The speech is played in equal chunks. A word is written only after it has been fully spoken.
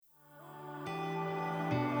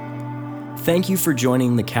Thank you for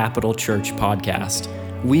joining the Capital Church podcast.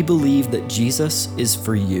 We believe that Jesus is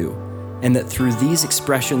for you, and that through these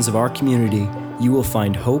expressions of our community, you will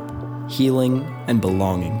find hope, healing, and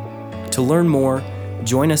belonging. To learn more,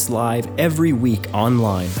 join us live every week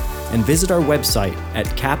online and visit our website at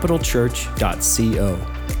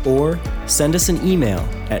capitalchurch.co or send us an email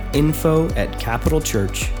at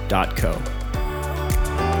info@capitalchurch.co.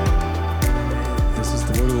 This is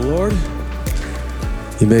the word of the Lord.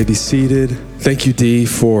 You may be seated. Thank you, Dee,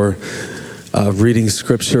 for reading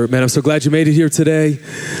scripture. Man, I'm so glad you made it here today.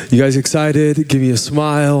 You guys excited? Give me a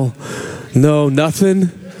smile. No,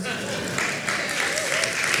 nothing?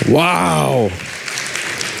 Wow.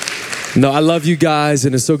 No, I love you guys,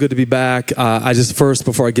 and it's so good to be back.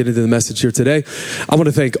 Before I get into the message here today, I want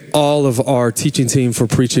to thank all of our teaching team for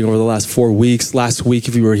preaching over the last 4 weeks. Last week,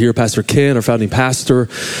 if you were here, Pastor Ken, our founding pastor,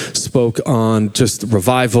 spoke on just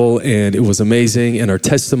revival, and it was amazing, and our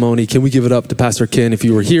testimony. Can we give it up to Pastor Ken if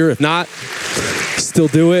you were here? If not, still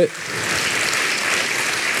do it.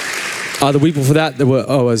 The week before that,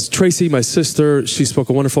 was Tracy, my sister. She spoke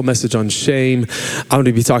a wonderful message on shame. I'm going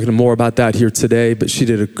to be talking more about that here today, but she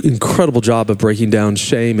did an incredible job of breaking down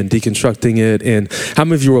shame and deconstructing it. And how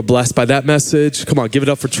many of you were blessed by that message? Come on, give it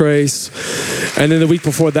up for Trace. And then the week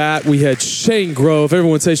before that, we had Shane Grove.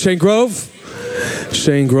 Everyone say Shane Grove.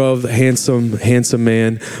 Shane Grove, handsome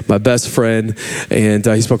man, my best friend. And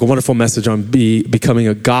he spoke a wonderful message on becoming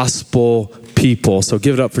a gospel people. So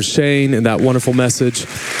give it up for Shane and that wonderful message.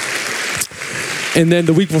 And then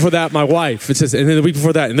the week before that, my wife, I'm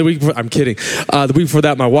kidding. The week before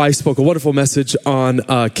that, my wife spoke a wonderful message on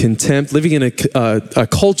contempt, living in a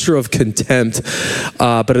culture of contempt,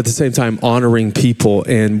 but at the same time, honoring people.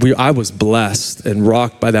 And I was blessed and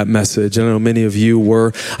rocked by that message. I know many of you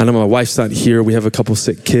were. I know my wife's not here. We have a couple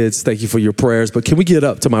sick kids. Thank you for your prayers. But can we get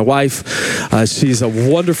up to my wife? She's a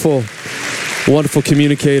wonderful, wonderful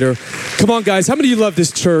communicator. Come on, guys. How many of you love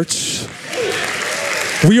this church?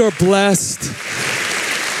 We are blessed.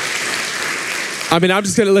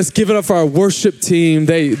 Let's give it up for our worship team.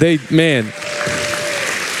 They're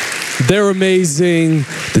amazing.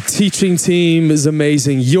 The teaching team is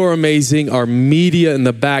amazing. You're amazing. Our media in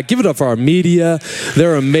the back. Give it up for our media.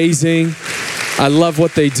 They're amazing. I love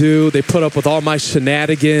what they do. They put up with all my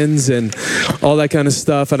shenanigans and all that kind of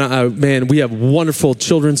stuff. And we have wonderful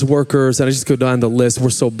children's workers. And I just go down the list. We're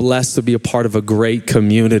so blessed to be a part of a great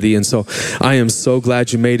community. And so I am so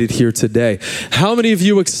glad you made it here today. How many of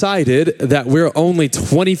you excited that we're only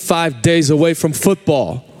 25 days away from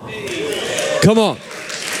football? Come on.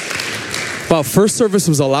 Wow, first service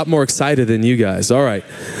was a lot more excited than you guys. All right.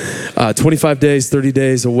 25 days, 30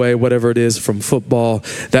 days away, whatever it is from football.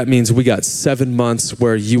 That means we got 7 months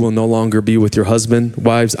where you will no longer be with your husband,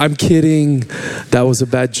 wives. I'm kidding. That was a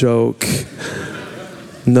bad joke.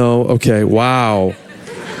 No, okay, wow.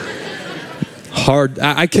 Hard.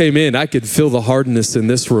 I came in, I could feel the hardness in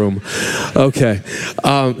this room. Okay.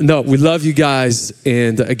 No, we love you guys.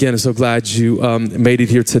 And again, I'm so glad you made it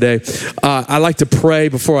here today. I like to pray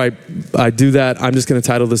before I do that. I'm just going to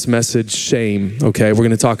title this message, Shame. Okay. We're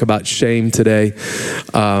going to talk about shame today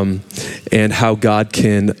and how God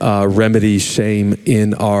can remedy shame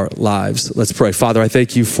in our lives. Let's pray. Father, I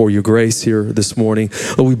thank you for your grace here this morning.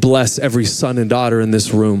 Lord, we bless every son and daughter in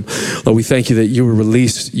this room. Lord, we thank you that you will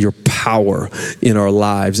release your power in our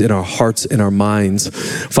lives, in our hearts, in our minds.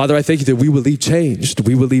 Father, I thank you that we will leave changed.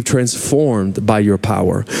 We will leave transformed by your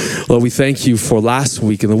power. Lord, we thank you for last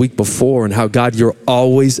week and the week before and how, God, you're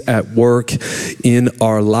always at work in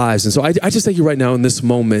our lives. And so I just thank you right now in this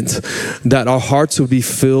moment that our hearts will be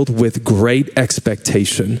filled with great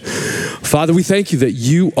expectation. Father, we thank you that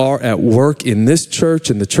you are at work in this church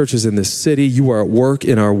and the churches in this city. You are at work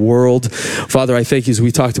in our world. Father, I thank you, as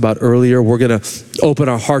we talked about earlier, we're going to open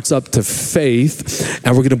our hearts up to faith,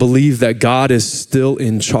 and we're going to believe that God is still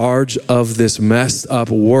in charge of this messed up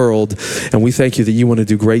world. And we thank you that you want to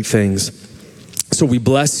do great things. So we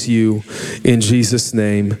bless you in Jesus'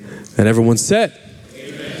 name. And everyone said,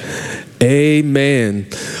 Amen.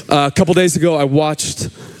 A couple days ago, I watched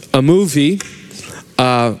a movie.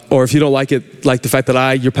 Or if you don't like it, like the fact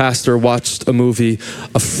that your pastor, watched a movie,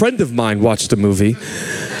 a friend of mine watched a movie.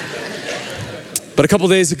 But a couple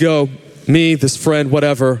days ago, me, this friend,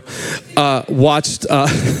 whatever, watched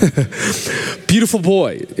Beautiful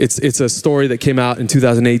Boy. It's a story that came out in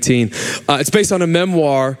 2018. It's based on a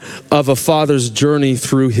memoir of a father's journey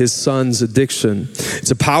through his son's addiction.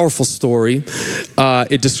 It's a powerful story.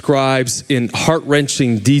 It describes in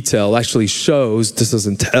heart-wrenching detail, actually shows, this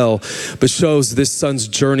doesn't tell, but shows this son's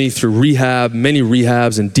journey through rehab, many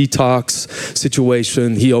rehabs and detox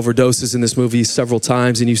situation. He overdoses in this movie several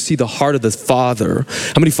times, and you see the heart of the father.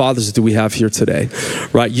 How many fathers do we have here today?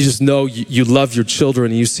 Right? You just know you love your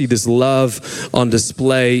children, and you see this love on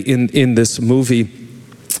display in this movie.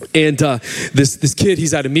 And this kid,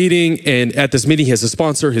 he's at a meeting, and at this meeting he has a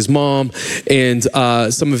sponsor, his mom, and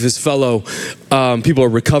some of his fellow people are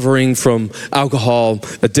recovering from alcohol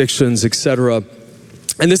addictions, etc.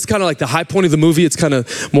 And this is kind of like the high point of the movie. It's kind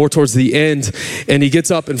of more towards the end. And he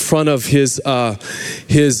gets up in front of his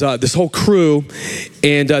this whole crew,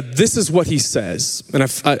 and this is what he says. And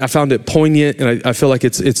I found it poignant, and I feel like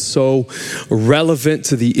it's so relevant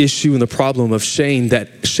to the issue and the problem of shame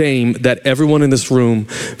that everyone in this room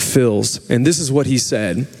feels. And this is what he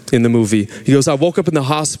said in the movie. He goes, "I woke up in the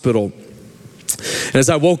hospital. And as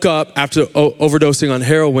I woke up after overdosing on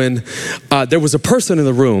heroin, there was a person in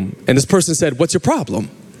the room. And this person said, 'What's your problem?'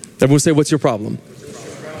 Everyone say, 'What's your problem?'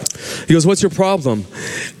 He goes, 'What's your problem?'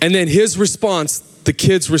 And then his response, the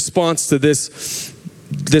kid's response to this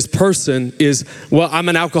person is, 'Well, I'm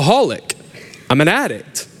an alcoholic. I'm an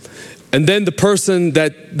addict.' And then the person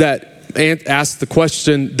that asked the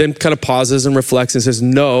question then kind of pauses and reflects and says,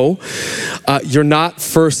 'No, you're not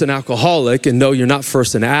first an alcoholic, and no, you're not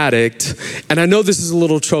first an addict.' And I know this is a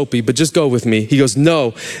little tropey, but just go with me. He goes,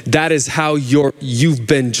 'No, that is how you've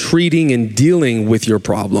been treating and dealing with your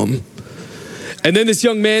problem.' And then this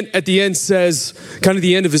young man at the end says, kind of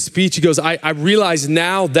the end of his speech, he goes, I realize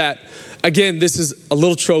now that, again, this is a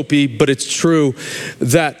little tropey, but it's true,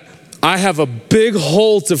 that I have a big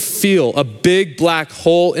hole to fill, a big black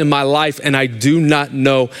hole in my life, and I do not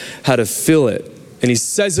know how to fill it." And he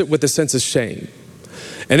says it with a sense of shame.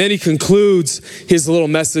 And then he concludes his little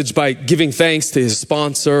message by giving thanks to his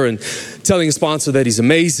sponsor and telling his sponsor that he's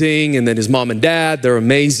amazing, and then his mom and dad, they're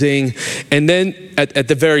amazing. And then at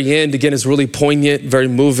the very end, again, it's really poignant, very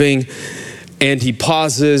moving. And he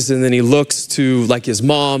pauses, and then he looks to like his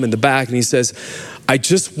mom in the back, and he says, "I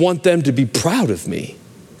just want them to be proud of me.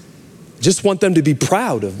 Just want them to be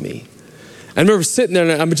proud of me." I remember sitting there,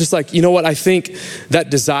 and I'm just like, you know what? I think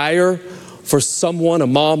that desire for someone, a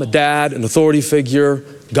mom, a dad, an authority figure,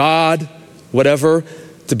 God, whatever,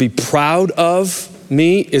 to be proud of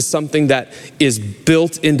me is something that is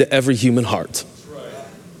built into every human heart.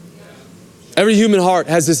 Every human heart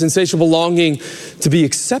has this insatiable longing to be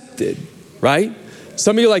accepted, right?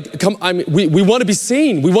 Some of you are like, we want to be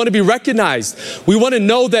seen. We want to be recognized. We want to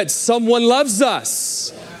know that someone loves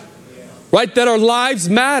us. Right? That our lives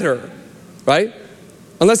matter, right?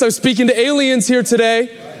 Unless I'm speaking to aliens here today.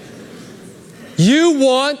 You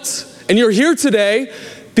want, and you're here today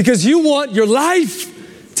because you want your life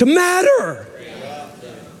to matter.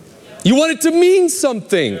 You want it to mean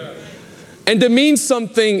something. And to mean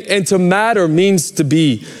something and to matter means to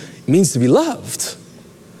be loved.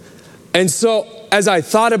 And so as I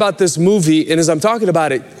thought about this movie, and as I'm talking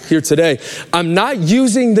about it here today, I'm not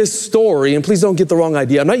using this story, and please don't get the wrong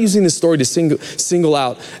idea, I'm not using this story to single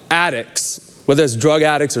out addicts, whether it's drug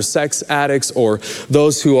addicts or sex addicts or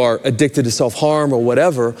those who are addicted to self-harm or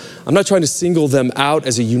whatever. I'm not trying to single them out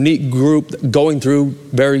as a unique group going through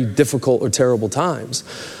very difficult or terrible times.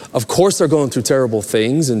 Of course they're going through terrible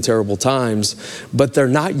things and terrible times, but they're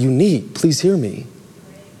not unique. Please hear me.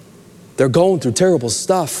 They're going through terrible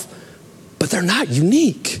stuff, but they're not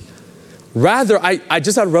unique. Rather, I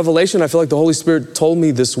just had a revelation. I feel like the Holy Spirit told me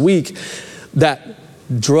this week that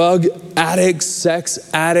drug addicts, sex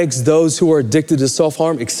addicts, those who are addicted to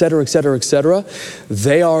self-harm, et cetera, et cetera, et cetera,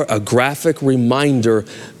 they are a graphic reminder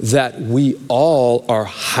that we all are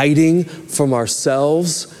hiding from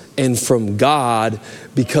ourselves and from God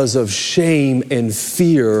because of shame and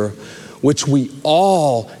fear, which we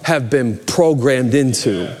all have been programmed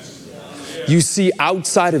into. You see,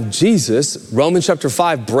 outside of Jesus, Romans chapter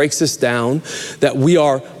 5 breaks this down, that we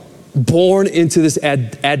are born into this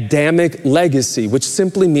Adamic legacy, which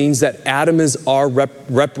simply means that Adam is our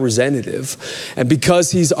representative. And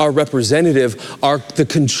because he's our representative, the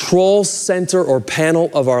control center or panel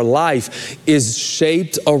of our life is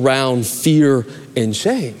shaped around fear and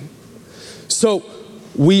shame. So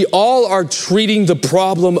we all are treating the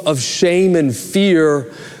problem of shame and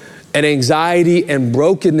fear and anxiety and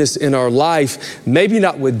brokenness in our life, maybe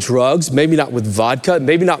not with drugs, maybe not with vodka,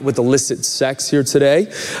 maybe not with illicit sex here today.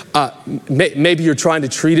 Maybe you're trying to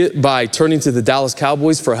treat it by turning to the Dallas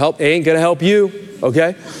Cowboys for help. It ain't gonna help you,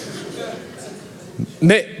 okay?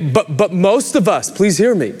 But most of us, please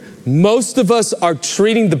hear me, most of us are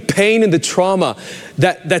treating the pain and the trauma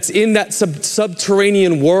that's in that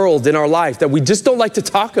subterranean world in our life that we just don't like to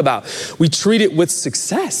talk about. We treat it with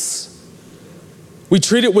success. We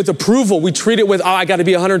treat it with approval. We treat it with, I got to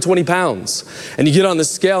be 120 pounds. And you get on the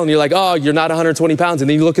scale and you're like, you're not 120 pounds. And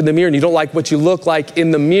then you look in the mirror and you don't like what you look like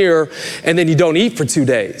in the mirror. And then you don't eat for 2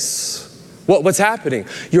 days. What's happening?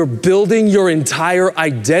 You're building your entire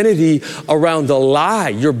identity around a lie.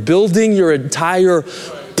 You're building your entire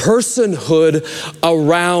personhood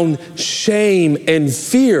around shame and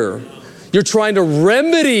fear. You're trying to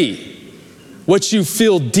remedy what you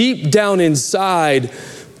feel deep down inside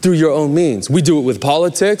through your own means. We do it with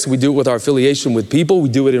politics. We do it with our affiliation with people. We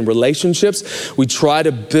do it in relationships. We try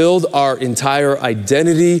to build our entire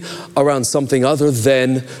identity around something other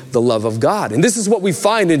than the love of God. And this is what we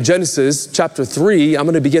find in Genesis chapter 3. I'm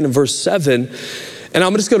going to begin in verse 7. And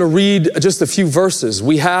I'm just going to read just a few verses.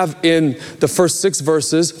 We have in the first 6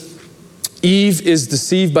 verses, Eve is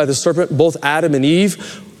deceived by the serpent. Both Adam and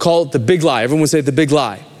Eve call it the big lie. Everyone say the big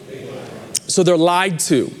lie. So they're lied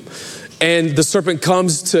to. And the serpent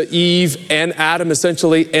comes to Eve and Adam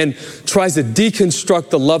essentially and tries to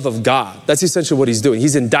deconstruct the love of God. That's essentially what he's doing.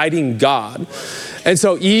 He's indicting God. And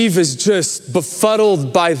so Eve is just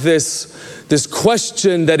befuddled by this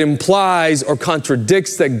question that implies or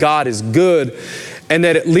contradicts that God is good, and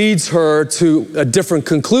that it leads her to a different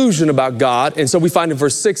conclusion about God. And so we find in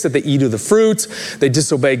verse 6 that they eat of the fruit, they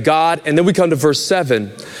disobey God. And then we come to verse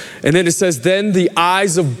 7. And then it says, then the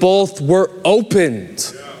eyes of both were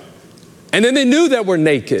opened. And then they knew that we're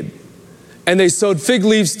naked. And they sewed fig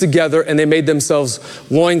leaves together and they made themselves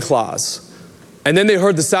loincloths. And then they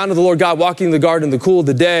heard the sound of the Lord God walking in the garden in the cool of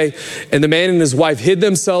the day. And the man and his wife hid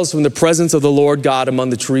themselves from the presence of the Lord God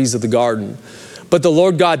among the trees of the garden. But the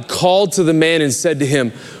Lord God called to the man and said to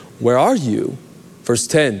him, where are you? Verse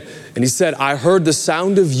 10. And he said, I heard the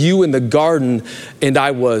sound of you in the garden and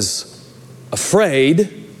I was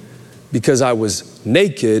afraid because I was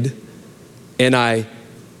naked and I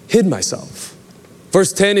hid myself.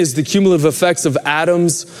 Verse 10 is the cumulative effects of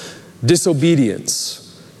Adam's disobedience.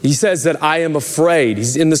 He says that I am afraid.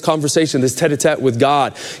 He's in this conversation, this tete-a-tete with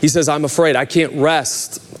God. He says, I'm afraid. I can't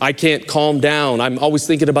rest. I can't calm down. I'm always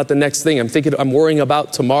thinking about the next thing. I'm worrying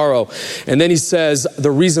about tomorrow. And then he says, the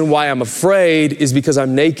reason why I'm afraid is because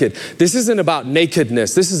I'm naked. This isn't about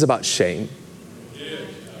nakedness. This is about shame.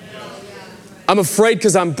 I'm afraid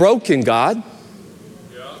because I'm broken, God.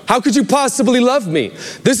 How could you possibly love me?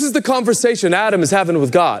 This is the conversation Adam is having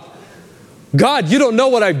with God. God, you don't know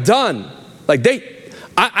what I've done.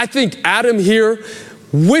 I think Adam here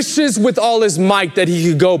wishes with all his might that he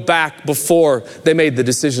could go back before they made the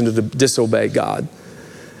decision to disobey God.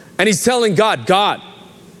 And he's telling God, God,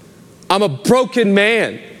 I'm a broken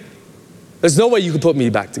man. There's no way you can put me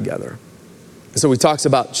back together. And so he talks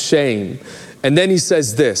about shame. And then he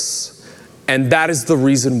says this, and that is the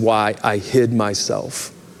reason why I hid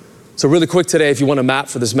myself. So really quick today, if you want a map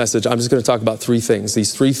for this message, I'm just going to talk about 3 things.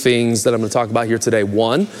 These 3 things that I'm going to talk about here today.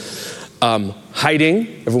 1, hiding.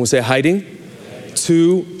 Everyone say hiding.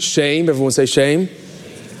 2, shame. Everyone say shame.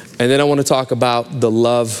 And then I want to talk about the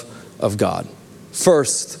love of God.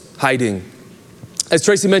 First, hiding. As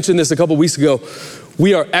Tracy mentioned this a couple weeks ago,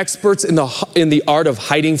 we are experts in the art of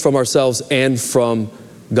hiding from ourselves and from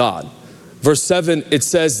God. Verse 7, it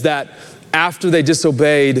says that after they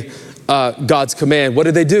disobeyed God's command, what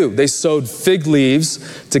did they do? They sewed fig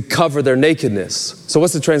leaves to cover their nakedness. So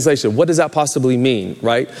what's the translation? What does that possibly mean,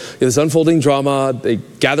 right? This unfolding drama, they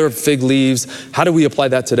gather fig leaves. How do we apply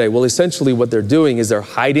that today? Well, essentially what they're doing is they're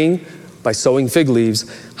hiding by sewing fig leaves,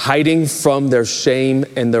 hiding from their shame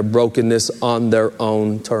and their brokenness on their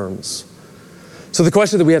own terms. So the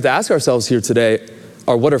question that we have to ask ourselves here today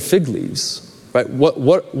are, what are fig leaves, right?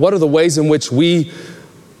 What are the ways in which we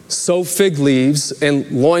sew fig leaves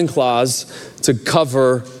and loincloths to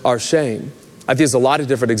cover our shame? I think there's a lot of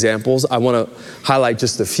different examples. I want to highlight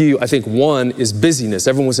just a few. I think one is busyness.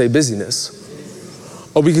 Everyone would say busyness.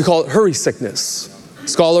 Or we could call it hurry sickness.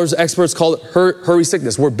 Scholars, experts call it hurry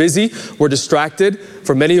sickness. We're busy, we're distracted.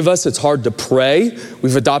 For many of us, it's hard to pray.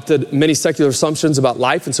 We've adopted many secular assumptions about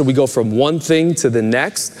life, and so we go from one thing to the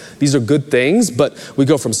next. These are good things, but we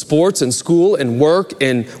go from sports and school and work,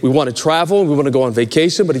 and we want to travel, and we want to go on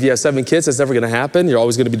vacation, but if you have 7 kids, that's never going to happen. You're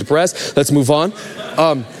always going to be depressed. Let's move on.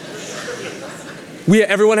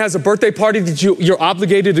 Everyone has a birthday party that you're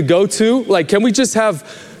obligated to go to. Can we just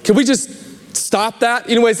stop that?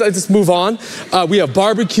 Anyways, let's just move on. We have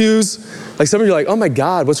barbecues. Some of you are like, oh my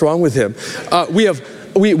God, what's wrong with him? We have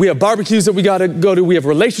we have barbecues that we got to go to. We have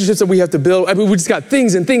relationships that we have to build. I mean, we just got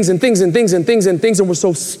things and things and things and things and things and things, and we're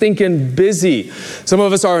so stinking busy. Some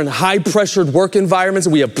of us are in high-pressured work environments,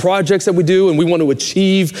 and we have projects that we do, and we want to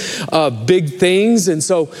achieve big things. And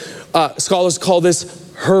so scholars call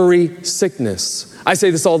this hurry sickness. I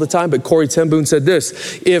say this all the time, but Corrie ten Boom said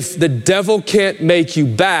this: if the devil can't make you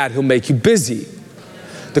bad, he'll make you busy.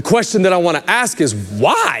 The question that I want to ask is,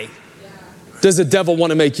 why does the devil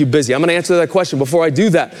want to make you busy? I'm going to answer that question. Before I do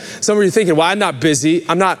that, some of you are thinking, well, I'm not busy.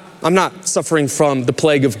 I'm not suffering from the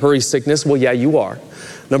plague of hurry sickness. Well, yeah, you are.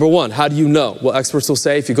 Number one, how do you know? Well, experts will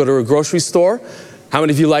say if you go to a grocery store, how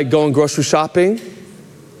many of you like going grocery shopping?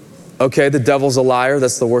 Okay, the devil's a liar.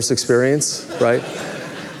 That's the worst experience, right?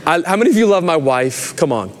 How many of you love my wife?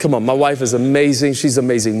 Come on. My wife is amazing. She's an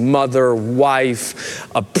amazing mother, wife,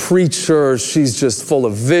 a preacher. She's just full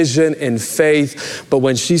of vision and faith. But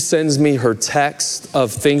when she sends me her text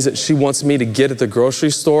of things that she wants me to get at the grocery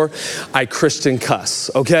store, I Christian cuss,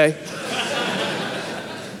 okay?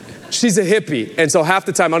 She's a hippie, and so half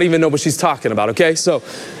the time I don't even know what she's talking about, okay?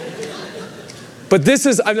 But this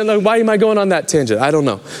is, I don't know, why am I going on that tangent? I don't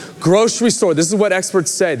know. Grocery store, this is what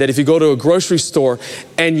experts say, that if you go to a grocery store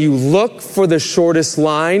and you look for the shortest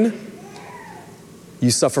line,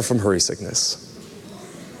 you suffer from hurry sickness.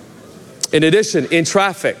 In addition, in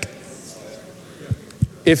traffic,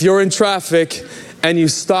 if you're in traffic and you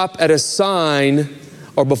stop at a sign,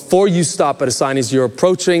 or before you stop at a sign, as you're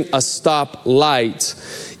approaching a stop light,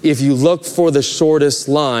 if you look for the shortest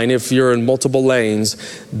line, if you're in multiple lanes,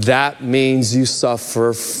 that means you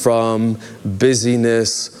suffer from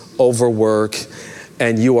busyness, overwork,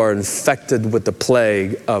 and you are infected with the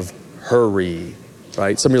plague of hurry,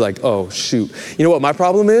 right? Some of you are like, oh, shoot. You know what my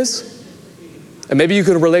problem is? And maybe you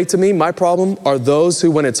can relate to me. My problem are those who,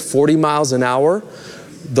 when it's 40 miles an hour,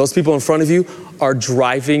 those people in front of you are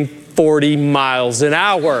driving 40 miles an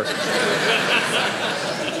hour.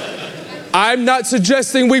 I'm not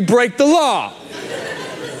suggesting we break the law.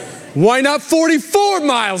 Why not 44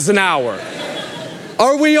 miles an hour?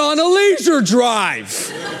 Are we on a leisure drive?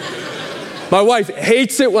 My wife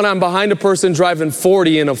hates it when I'm behind a person driving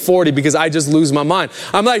 40 in a 40 because I just lose my mind.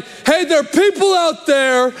 I'm like, hey, there are people out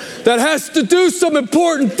there that has to do some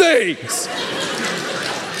important things.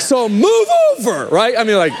 So move over, right? I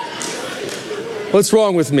mean, like, what's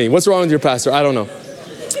wrong with me? What's wrong with your pastor? I don't know.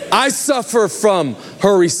 I suffer from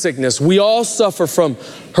hurry sickness. We all suffer from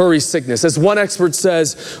hurry sickness. As one expert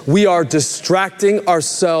says, we are distracting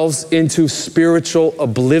ourselves into spiritual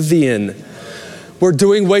oblivion. We're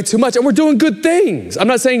doing way too much, and we're doing good things. I'm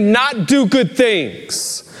not saying not do good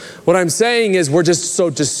things. What I'm saying is we're just so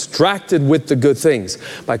distracted with the good things.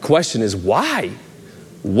 My question is, why?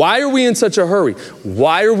 Why are we in such a hurry?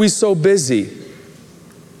 Why are we so busy?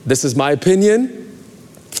 This is my opinion,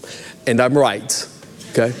 and I'm right.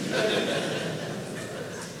 Okay?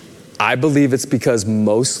 I believe it's because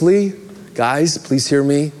mostly, guys, please hear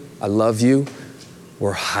me, I love you,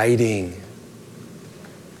 we're hiding.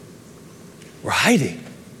 We're hiding.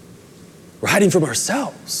 We're hiding from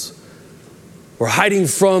ourselves. We're hiding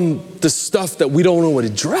from the stuff that we don't know what to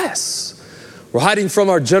address. We're hiding from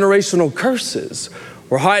our generational curses.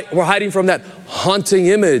 We're hiding from that haunting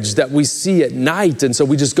image that we see at night, and so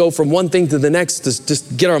we just go from one thing to the next to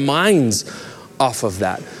just get our minds off of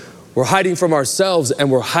that. We're hiding from ourselves,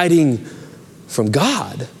 and we're hiding from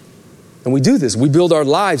God. And we do this. We build our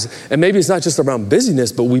lives, and maybe it's not just around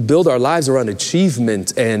busyness, but we build our lives around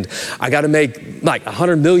achievement. And I got to make like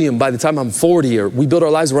 100 million by the time I'm 40, or we build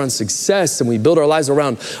our lives around success, and we build our lives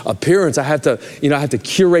around appearance. I have to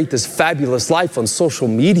curate this fabulous life on social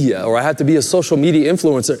media, or I have to be a social media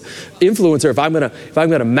influencer if I'm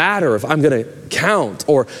gonna matter, if I'm gonna count.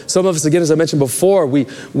 Or some of us, again, as I mentioned before, we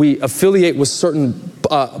affiliate with certain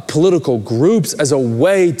political groups as a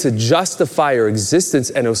way to justify our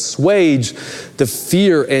existence and assuage the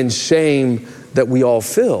fear and shame that we all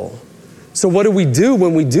feel. So what do we do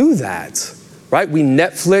when we do that, right? We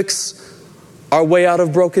Netflix our way out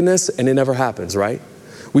of brokenness, and it never happens, right?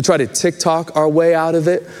 We try to TikTok our way out of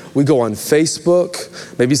it. We go on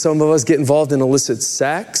Facebook. Maybe some of us get involved in illicit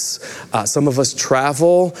sex. Some of us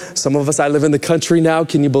travel. Some of us, I live in the country now.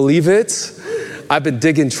 Can you believe it? I've been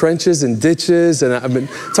digging trenches and ditches, and I've been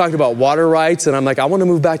talking about water rights, and I'm like, I want to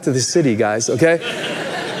move back to the city, guys, okay?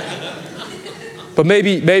 But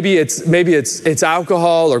maybe it's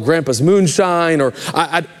alcohol or grandpa's moonshine, or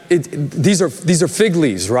these are fig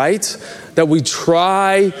leaves, right? That we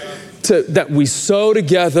sew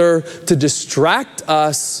together to distract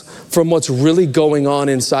us from what's really going on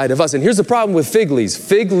inside of us. And here's the problem with fig leaves.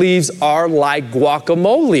 Fig leaves are like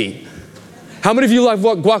guacamole. How many of you like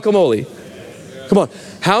guacamole? Come on.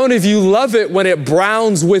 How many of you love it when it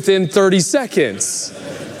browns within 30 seconds?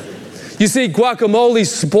 You see, guacamole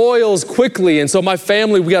spoils quickly. And so my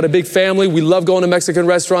family, we got a big family. We love going to Mexican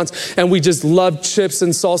restaurants, and we just love chips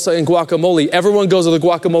and salsa and guacamole. Everyone goes to the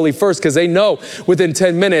guacamole first because they know within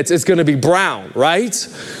 10 minutes it's going to be brown, right?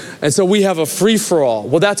 And so we have a free-for-all.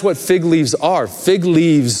 Well, that's what fig leaves are. Fig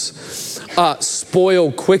leaves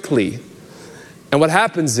spoil quickly. And what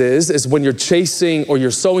happens is when you're chasing or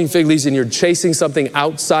you're sowing fig leaves and you're chasing something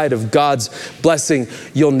outside of God's blessing,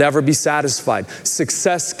 you'll never be satisfied.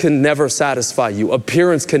 Success can never satisfy you.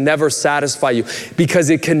 Appearance can never satisfy you because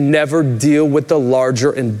it can never deal with the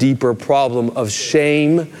larger and deeper problem of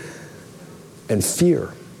shame and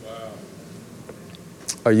fear.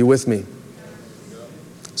 Are you with me?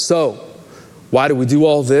 So, why do we do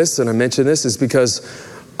all this? And I mention this is because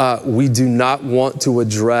we do not want to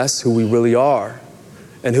address who we really are.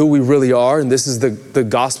 And who we really are, and this is the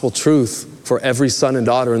gospel truth for every son and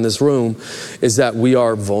daughter in this room, is that we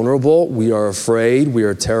are vulnerable, we are afraid, we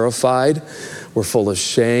are terrified, we're full of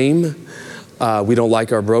shame, we don't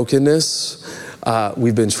like our brokenness,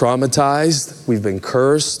 we've been traumatized, we've been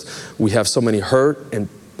cursed, we have so many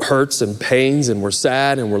hurts and pains, and we're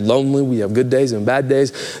sad and we're lonely. We have good days and bad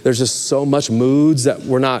days. There's just so much moods that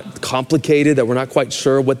we're not complicated, that we're not quite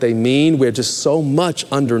sure what they mean. We have just so much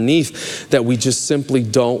underneath that we just simply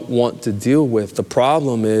don't want to deal with. The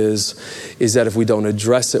problem is that if we don't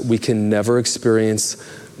address it, we can never experience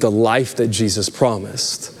the life that Jesus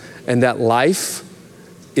promised. And that life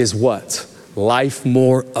is what? Life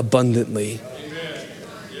more abundantly.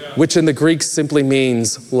 Which in the Greek simply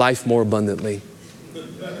means life more abundantly.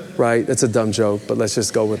 Right? That's a dumb joke, but let's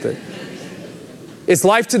just go with it. It's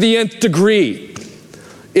life to the nth degree.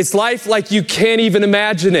 It's life like you can't even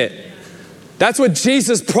imagine it. That's what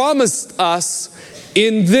Jesus promised us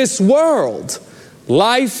in this world.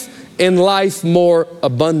 Life and life more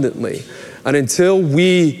abundantly. And until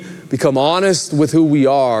we become honest with who we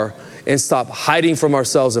are and stop hiding from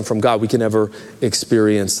ourselves and from God, we can never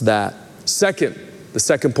experience that. The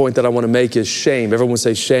second point that I want to make is shame. Everyone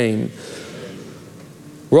say shame.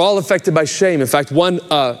 We're all affected by shame. In fact, one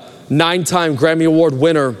 9-time Grammy Award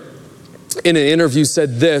winner in an interview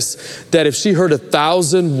said this, that if she heard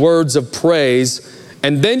 1,000 words of praise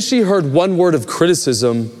and then she heard one word of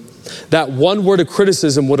criticism, that one word of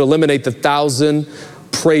criticism would eliminate the 1,000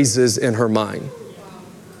 praises in her mind.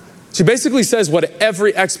 She basically says what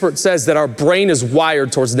every expert says, that our brain is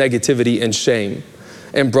wired towards negativity and shame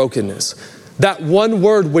and brokenness. That one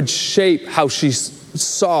word would shape how she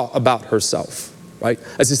saw about herself. Right?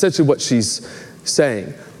 That's essentially what she's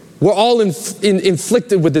saying. We're all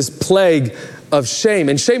inflicted with this plague of shame.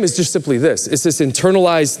 And shame is just simply this. It's this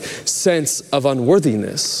internalized sense of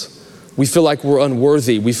unworthiness. We feel like we're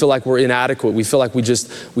unworthy. We feel like we're inadequate. We feel like we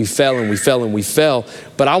fail and we fail and we fail.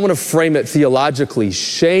 But I want to frame it theologically.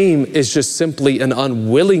 Shame is just simply an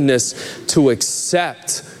unwillingness to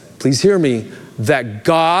accept, please hear me, that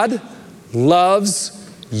God loves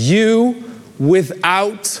you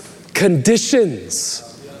without conditions.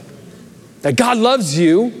 That God loves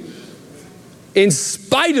you in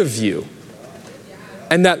spite of you.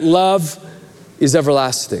 And that love is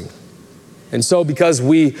everlasting. And so because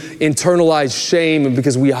we internalize shame and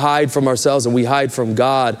because we hide from ourselves and we hide from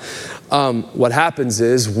God, what happens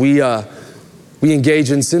is we engage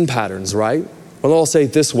in sin patterns, right? Well, I'll say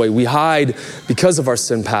it this way. We hide because of our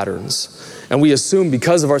sin patterns. And we assume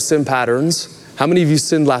because of our sin patterns, how many of you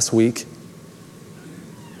sinned last week?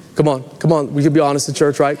 Come on, we can be honest in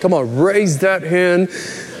church, right? Come on, raise that hand.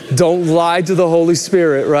 Don't lie to the Holy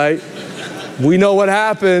Spirit, right? We know what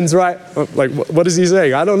happens, right? Like, what is he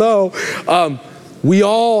saying? I don't know. We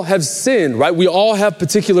all have sinned, right? We all have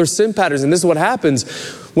particular sin patterns, and this is what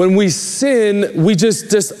happens. When we sin, we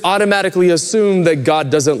just automatically assume that God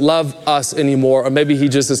doesn't love us anymore, or maybe he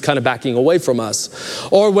just is kind of backing away from us.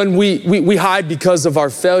 Or when we hide because of our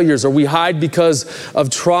failures, or we hide because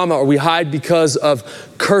of trauma, or we hide because of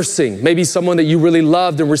cursing. Maybe someone that you really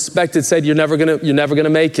loved and respected said, you're never gonna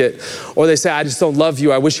make it. Or they say, I just don't love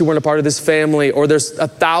you. I wish you weren't a part of this family. Or there's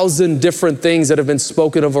 1,000 different things that have been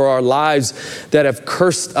spoken over our lives that have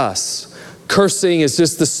cursed us. Cursing is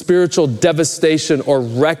just the spiritual devastation or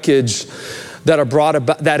wreckage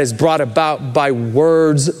that is brought about by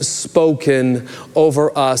words spoken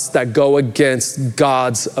over us that go against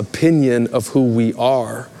God's opinion of who we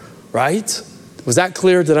are, right? Was that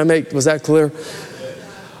clear? Was that clear?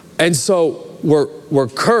 And so we're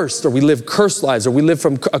cursed, or we live cursed lives, or we live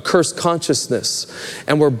from a cursed consciousness,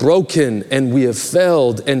 and we're broken and we have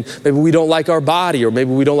failed, and maybe we don't like our body, or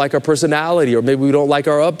maybe we don't like our personality, or maybe we don't like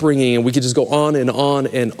our upbringing, and we could just go on and on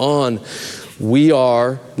and on. we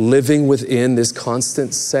are living within this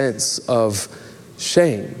constant sense of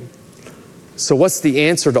shame. So what's the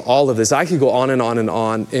answer to all of this? I could go on and on and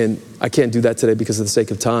on, and I can't do that today because of the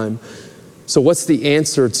sake of time. So what's the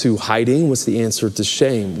answer to hiding? What's the answer to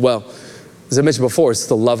shame? Well, as I mentioned before, it's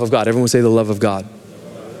the love of God. Everyone say the love of God.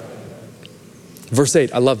 Verse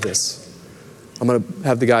 8, I love this. I'm going to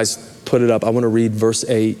have the guys put it up. I want to read verse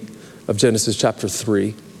 8 of Genesis chapter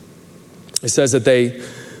 3. It says that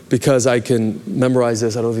because I can memorize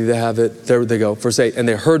this, I don't think they have it. There they go, verse 8. And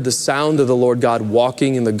they heard the sound of the Lord God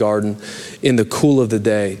walking in the garden in the cool of the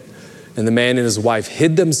day. And the man and his wife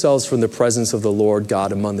hid themselves from the presence of the Lord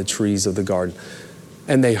God among the trees of the garden.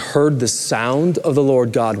 And they heard the sound of the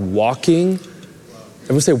Lord God walking.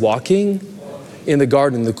 Everyone say walking in the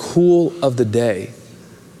garden in the cool of the day.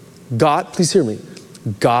 God, please hear me.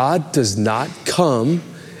 God does not come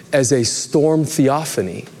as a storm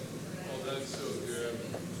theophany.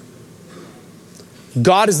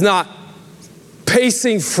 God is not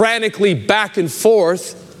pacing frantically back and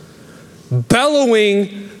forth,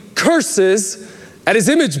 bellowing curses at his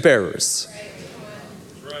image bearers.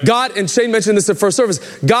 God, and Shane mentioned this at first service,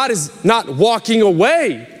 God is not walking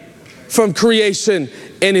away from creation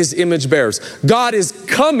and his image bearers. God is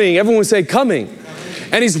coming, everyone say coming.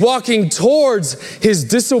 And he's walking towards his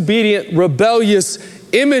disobedient, rebellious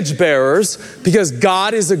image bearers because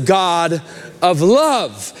God is a God of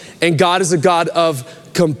love and God is a God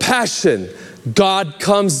of compassion. God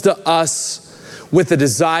comes to us with a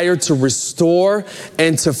desire to restore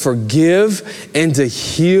and to forgive and to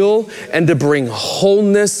heal and to bring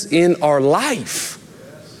wholeness in our life.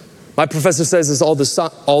 My professor says this all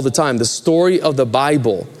the time. The story of the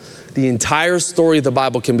Bible, the entire story of the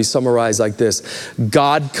Bible can be summarized like this.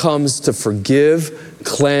 God comes to forgive,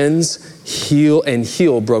 cleanse,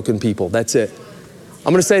 heal broken people. That's it.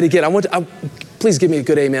 I'm going to say it again. Please give me a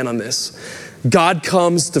good amen on this. God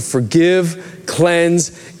comes to forgive,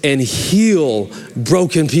 cleanse, and heal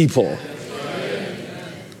broken people.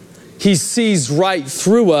 He sees right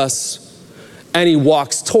through us and he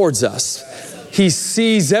walks towards us. He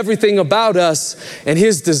sees everything about us, and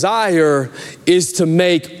his desire is to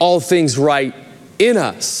make all things right in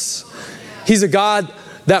us. He's a God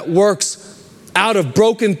that works out of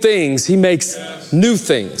broken things. He makes new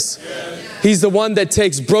things. He's the one that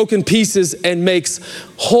takes broken pieces and makes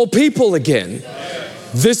whole people again.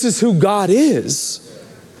 This is who God is.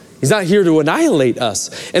 He's not here to annihilate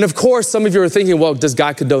us. And of course, some of you are thinking, well, does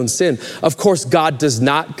God condone sin? Of course, God does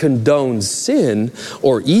not condone sin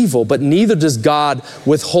or evil, but neither does God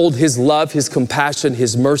withhold his love, his compassion,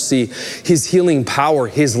 his mercy, his healing power,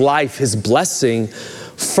 his life, his blessing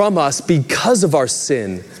from us because of our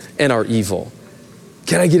sin and our evil.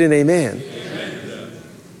 Can I get an amen?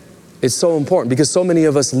 It's so important because so many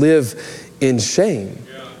of us live in shame.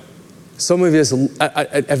 So many of us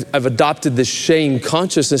have adopted this shame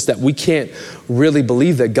consciousness that we can't really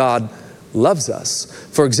believe that God loves us.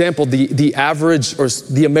 For example, the average or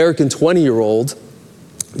the American 20-year-old,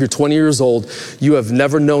 if you're 20 years old, you have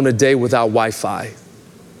never known a day without Wi-Fi.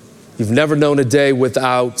 You've never known a day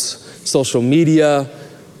without social media,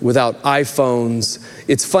 without iPhones.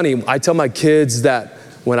 It's funny, I tell my kids that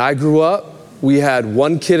when I grew up, we had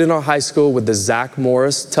one kid in our high school with the Zach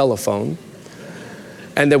Morris telephone,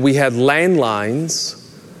 and that we had landlines,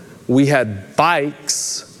 we had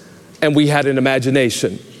bikes, and we had an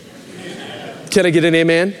imagination. Can I get an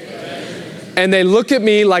amen? And they look at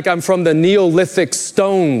me like I'm from the Neolithic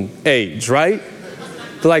Stone Age, right?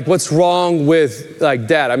 They're like, what's wrong with, like,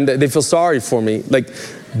 Dad? I mean, they feel sorry for me. Like,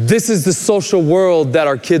 this is the social world that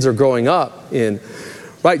our kids are growing up in.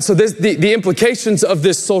 Right, so the implications of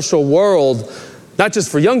this social world, not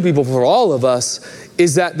just for young people, but for all of us,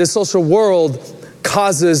 is that this social world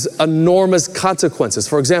causes enormous consequences.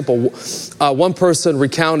 For example, one person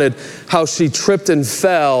recounted how she tripped and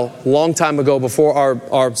fell a long time ago before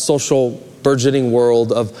our social burgeoning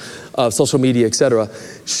world of social media, etc.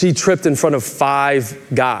 She tripped in front of 5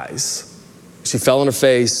 guys. She fell on her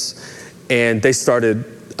face, and they started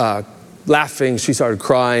laughing. She started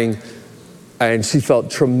crying. And she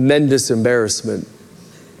felt tremendous embarrassment.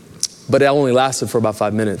 But it only lasted for about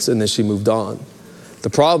 5 minutes, and then she moved on.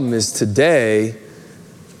 The problem is today,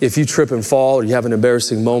 if you trip and fall, or you have an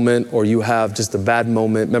embarrassing moment, or you have just a bad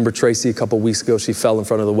moment. Remember Tracy a couple weeks ago, she fell in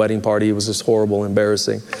front of the wedding party. It was just horrible,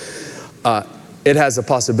 embarrassing. It has a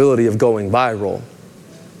possibility of going viral,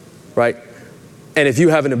 right? And if you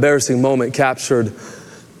have an embarrassing moment captured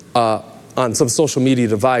on some social media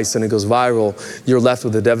device and it goes viral, you're left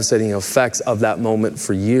with the devastating effects of that moment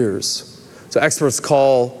for years. So experts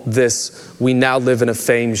call this, we now live in a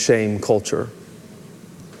fame-shame culture.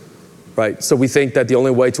 right? So we think that the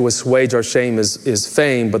only way to assuage our shame is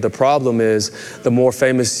fame, but the problem is the more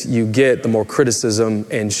famous you get, the more criticism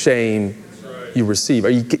and shame you receive. Are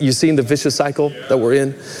you seeing the vicious cycle that we're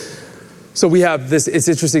in? So we have this, it's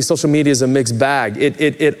interesting, social media is a mixed bag.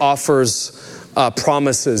 It offers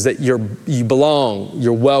promises that you belong,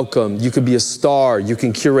 you're welcome, you could be a star, you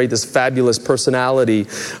can curate this fabulous personality,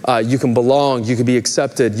 you can belong, you could be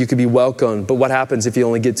accepted, you could be welcomed. But what happens if you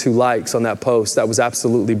only get 2 likes on that post that was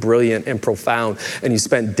absolutely brilliant and profound, and you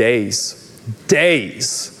spent days,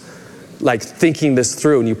 like thinking this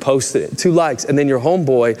through, and you posted it, 2 likes, and then your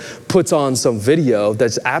homeboy puts on some video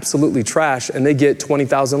that's absolutely trash and they get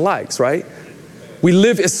 20,000 likes, right? We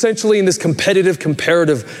live essentially in this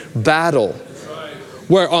comparative battle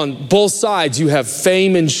where on both sides you have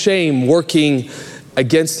fame and shame working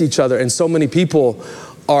against each other. And so many people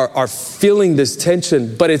are feeling this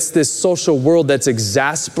tension, but it's this social world that's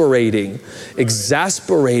exasperating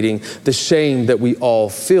the shame that we all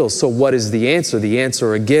feel. So what is the answer? The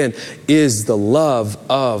answer, again, is the love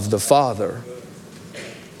of the Father.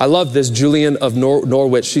 I love this. Julian of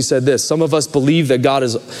Norwich, she said this: some of us believe that God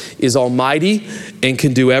is almighty and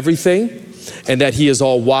can do everything, and that he is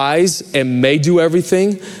all wise and may do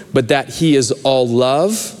everything, but that he is all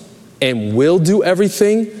love and will do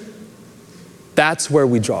everything. That's where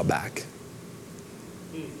we draw back.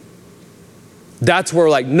 That's where we're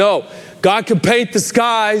like, no, God can paint the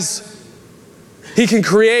skies. He can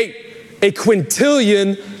create a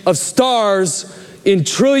quintillion of stars in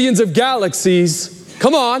trillions of galaxies.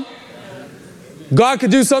 Come on. God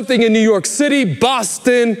could do something in New York City,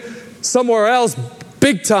 Boston, somewhere else,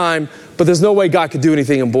 big time, but there's no way God could do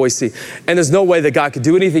anything in Boise. And there's no way that God could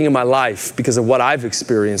do anything in my life because of what I've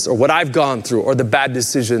experienced or what I've gone through or the bad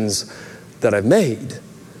decisions that I've made.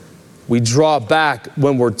 We draw back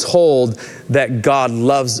when we're told that God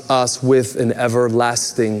loves us with an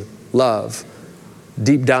everlasting love.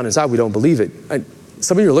 Deep down inside, we don't believe it.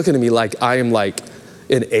 Some of you are looking at me like I am like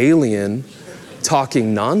an alien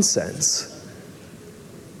talking nonsense.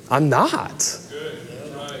 I'm not.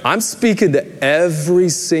 I'm speaking to every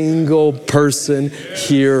single person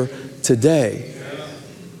here today.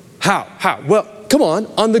 How? Well, come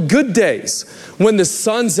on the good days, when the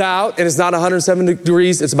sun's out and it's not 107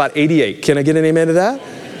 degrees, it's about 88. Can I get an amen to that?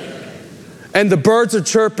 And the birds are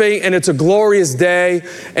chirping and it's a glorious day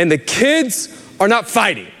and the kids are not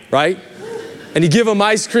fighting, right? And you give them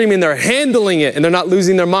ice cream and they're handling it and they're not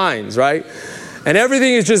losing their minds, right? And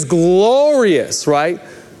everything is just glorious, right?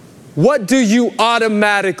 What do you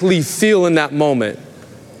automatically feel in that moment?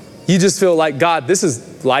 You just feel like, God,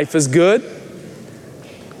 life is good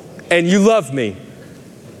and you love me.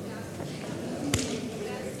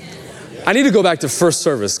 I need to go back to first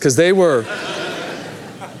service because they were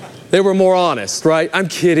more honest, right? I'm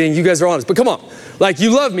kidding, you guys are honest, but come on. Like,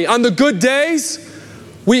 you love me. On the good days,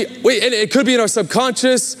 and it could be in our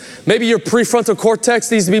subconscious. Maybe your prefrontal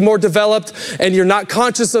cortex needs to be more developed and you're not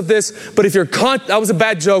conscious of this. But if you're that was a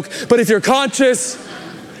bad joke. But if you're conscious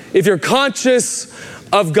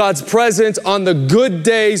of God's presence on the good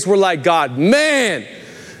days, we're like, God, man,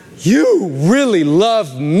 you really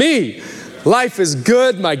love me. Life is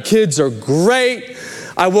good. My kids are great.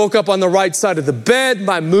 I woke up on the right side of the bed.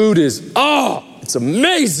 My mood is, it's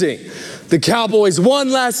amazing. The Cowboys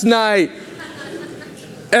won last night.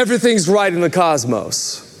 Everything's right in the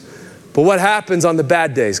cosmos. But what happens on the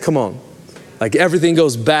bad days? Come on. Like everything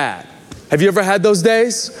goes bad. Have you ever had those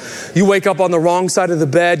days? You wake up on the wrong side of the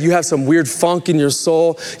bed. You have some weird funk in your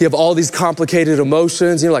soul. You have all these complicated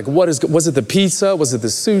emotions. You're like, was it the pizza? Was it the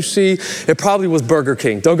sushi? It probably was Burger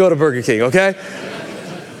King. Don't go to Burger King, okay?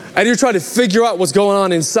 And you're trying to figure out what's going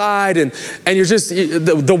on inside, and you're just,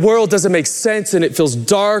 the world doesn't make sense, and it feels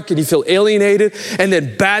dark, and you feel alienated, and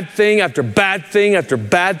then bad thing after bad thing after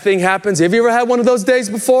bad thing happens. Have you ever had one of those days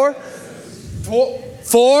before?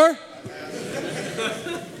 Four?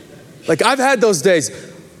 Like, I've had those days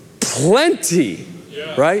plenty,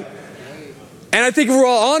 right? And I think if we're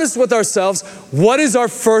all honest with ourselves, what is our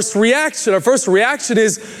first reaction? Our first reaction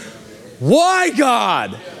is, why,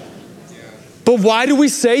 God? But why do we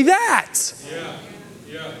say that?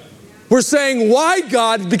 We're saying, why,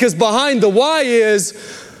 God? Because behind the why is,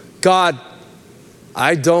 God,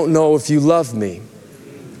 I don't know if you love me.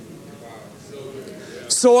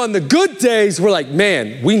 So on the good days, we're like,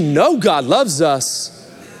 man, we know God loves us.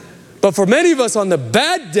 But for many of us on the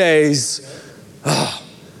bad days,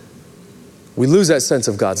 we lose that sense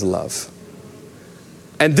of God's love.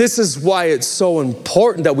 And this is why it's so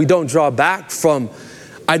important that we don't draw back from,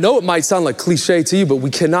 I know it might sound like cliche to you, but we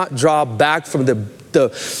cannot draw back from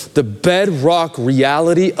the bedrock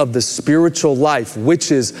reality of the spiritual life,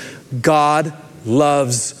 which is God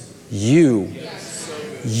loves you.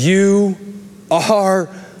 You are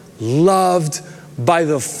loved by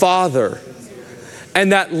the Father.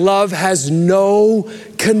 And that love has no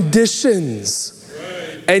conditions.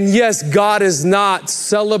 And yes, God is not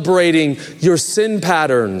celebrating your sin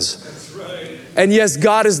patterns. And yes,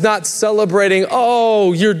 God is not celebrating,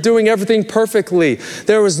 oh, you're doing everything perfectly.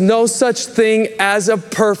 There was no such thing as a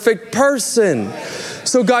perfect person.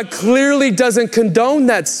 So God clearly doesn't condone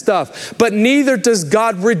that stuff, but neither does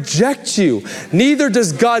God reject you. Neither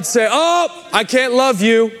does God say, oh, I can't love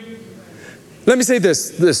you. Let me say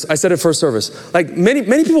this, I said it first service. Like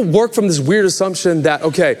many people work from this weird assumption that,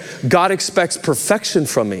 okay, God expects perfection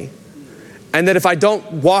from me. And that if I don't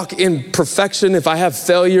walk in perfection, if I have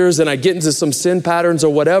failures and I get into some sin patterns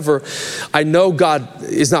or whatever, I know God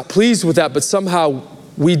is not pleased with that, but somehow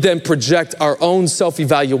we then project our own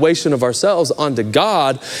self-evaluation of ourselves onto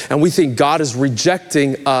God, and we think God is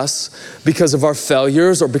rejecting us because of our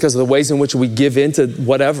failures or because of the ways in which we give into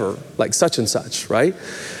whatever, like such and such, right?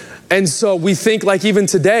 And so we think like even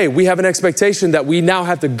today, we have an expectation that we now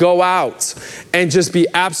have to go out and just be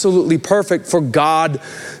absolutely perfect for God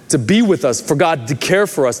to be with us, for God to care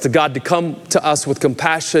for us, to God to come to us with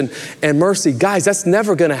compassion and mercy. Guys, that's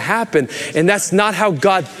never gonna happen. And that's not how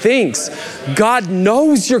God thinks. God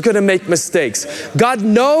knows you're gonna make mistakes. God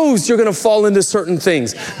knows you're gonna fall into certain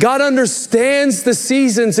things. God understands the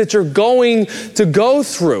seasons that you're going to go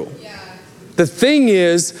through. The thing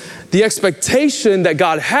is, the expectation that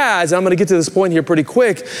God has, and I'm going to get to this point here pretty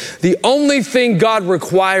quick, the only thing God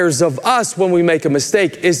requires of us when we make a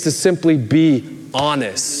mistake is to simply be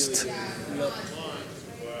honest.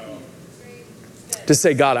 To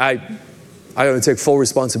say, God, I got to take full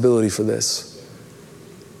responsibility for this.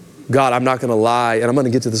 God, I'm not going to lie, and I'm going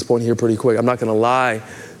to get to this point here pretty quick. I'm not going to lie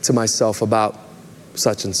to myself about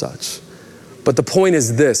such and such. But the point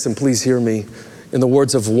is this, and please hear me, in the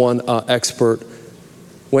words of one expert,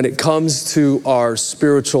 when it comes to our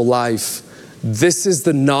spiritual life, this is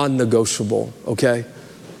the non-negotiable, okay?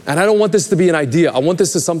 And I don't want this to be an idea. I want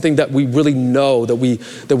this to be something that we really know, that we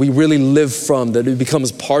really live from, that it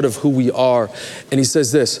becomes part of who we are. And he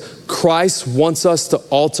says this, Christ wants us to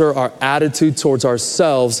alter our attitude towards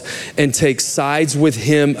ourselves and take sides with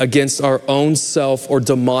him against our own self or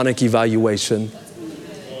demonic evaluation.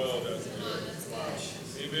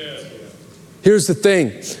 Here's the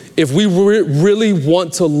thing. If we really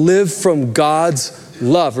want to live from God's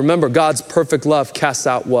love, remember God's perfect love casts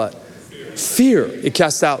out what? Fear. It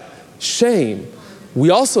casts out shame.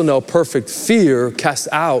 We also know perfect fear casts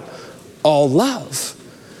out all love.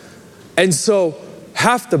 And so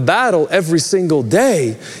half the battle every single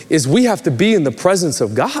day is we have to be in the presence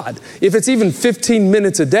of God. If it's even 15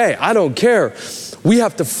 minutes a day, I don't care. We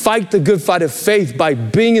have to fight the good fight of faith by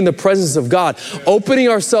being in the presence of God, opening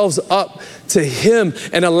ourselves up to him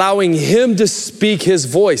and allowing him to speak his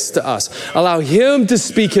voice to us, allow him to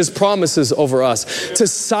speak his promises over us, to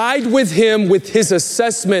side with him with his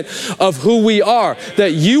assessment of who we are,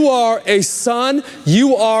 that you are a son,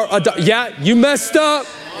 you are a daughter. Yeah, you messed up.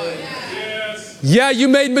 Yeah, you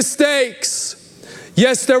made mistakes.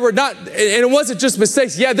 Yes, there were not, and it wasn't just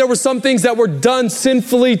mistakes. Yeah, there were some things that were done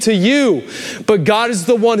sinfully to you, but God is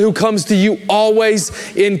the one who comes to you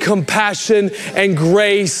always in compassion and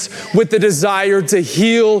grace with the desire to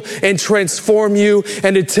heal and transform you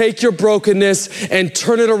and to take your brokenness and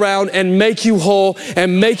turn it around and make you whole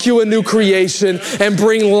and make you a new creation and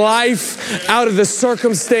bring life out of the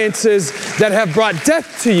circumstances that have brought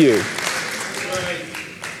death to you.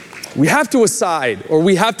 We have to aside, or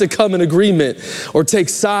we have to come in agreement or take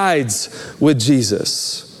sides with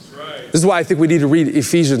Jesus. This is why I think we need to read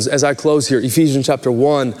Ephesians as I close here. Ephesians chapter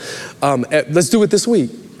 1. Let's do it this week.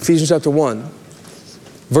 Ephesians chapter 1.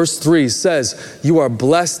 Verse 3 says, you are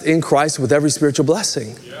blessed in Christ with every spiritual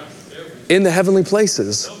blessing in the heavenly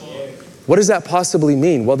places. What does that possibly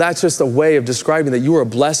mean? Well, that's just a way of describing that you are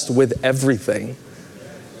blessed with everything.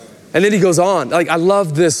 And then he goes on, like I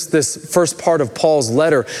love this first part of Paul's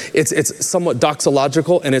letter. It's somewhat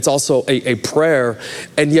doxological and it's also a prayer.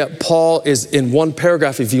 And yet Paul is in one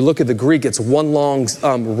paragraph. If you look at the Greek, it's one long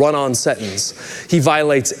run-on sentence. He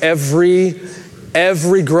violates every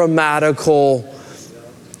grammatical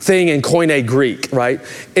thing in Koine Greek, right?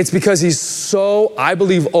 It's because he's so, I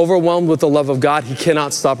believe, overwhelmed with the love of God, he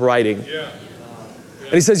cannot stop writing.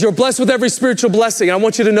 And he says, you're blessed with every spiritual blessing. And I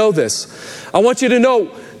want you to know this. I want you to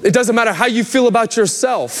know it doesn't matter how you feel about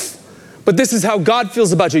yourself, but this is how God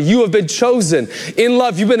feels about you. You have been chosen in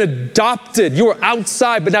love. You've been adopted. You were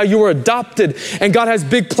outside, but now you were adopted. And God has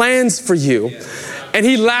big plans for you. And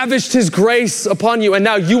he lavished his grace upon you. And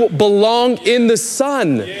now you belong in the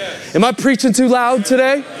Son. Am I preaching too loud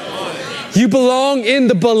today? You belong in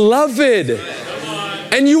the beloved.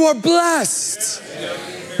 And you are blessed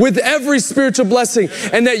with every spiritual blessing,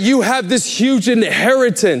 and that you have this huge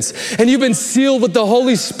inheritance, and you've been sealed with the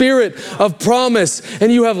Holy Spirit of promise,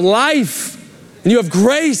 and you have life, and you have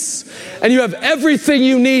grace, and you have everything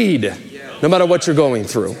you need, no matter what you're going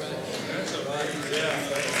through.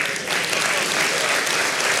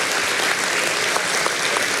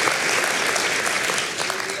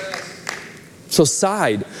 So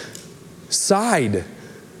side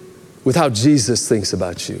with how Jesus thinks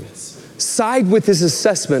about you. Side with his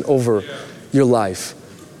assessment over your life.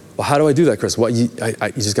 Well, how do I do that, Krist? Well, you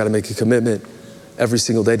just got to make a commitment every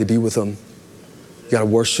single day to be with him. You got to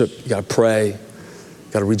worship, you got to pray, you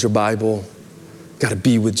got to read your Bible, you got to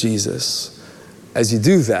be with Jesus. As you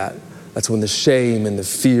do that, that's when the shame and the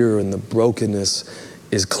fear and the brokenness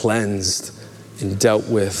is cleansed and dealt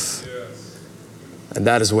with. And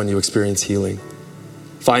that is when you experience healing.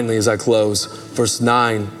 Finally, as I close, verse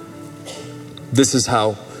 9, this is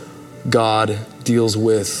how God deals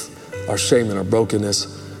with our shame and our brokenness.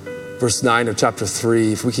 Verse 9 of chapter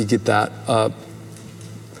 3, if we could get that up.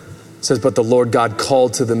 It says, but the Lord God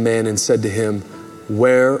called to the man and said to him,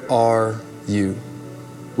 where are you?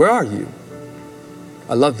 Where are you?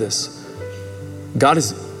 I love this.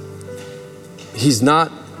 He's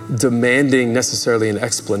not demanding necessarily an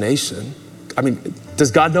explanation. I mean, does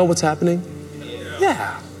God know what's happening?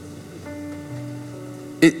 Yeah.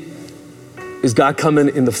 Is God coming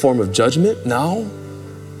in the form of judgment? No.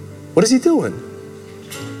 What is he doing?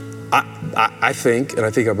 I think, and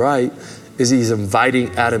I think I'm right, is he's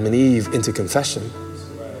inviting Adam and Eve into confession.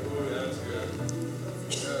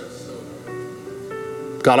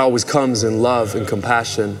 God always comes in love and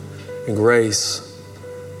compassion and grace.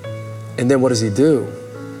 And then what does he do?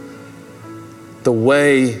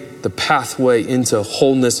 The pathway into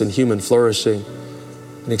wholeness and human flourishing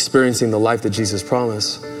and experiencing the life that Jesus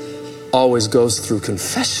promised always goes through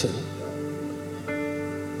confession.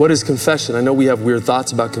 What is confession? I know we have weird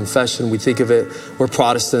thoughts about confession. We think of it, we're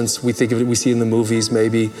Protestants, we think of it, we see it in the movies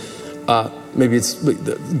maybe. Maybe it's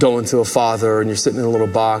going to a father and you're sitting in a little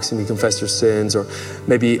box and you confess your sins. Or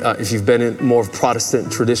maybe if you've been in more of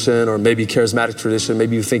Protestant tradition or maybe charismatic tradition,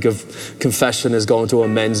 maybe you think of confession as going to a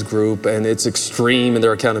men's group and it's extreme in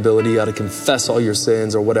their accountability. You got to confess all your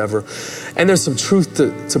sins or whatever. And there's some truth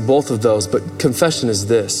to both of those, but confession is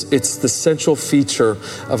this. It's the central feature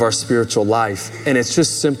of our spiritual life. And it's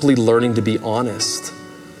just simply learning to be honest.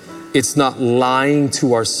 It's not lying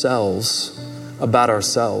to ourselves about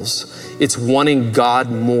ourselves. It's wanting God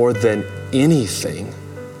more than anything.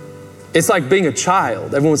 It's like being a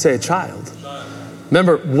child. Everyone say a child.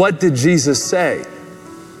 Remember, what did Jesus say?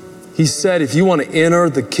 He said, if you want to enter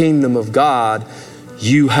the kingdom of God,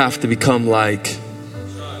 you have to become like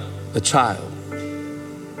a child.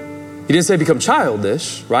 He didn't say become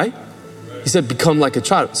childish, right? He said become like a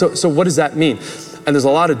child. So what does that mean? And there's a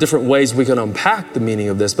lot of different ways we can unpack the meaning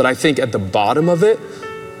of this, but I think at the bottom of it,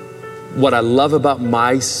 what I love about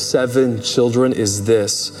my 7 children is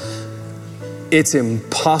this. It's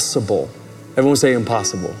impossible. Everyone say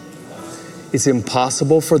impossible. It's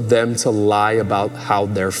impossible for them to lie about how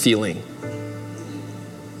they're feeling.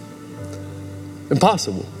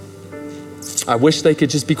 Impossible. I wish they could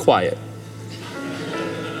just be quiet.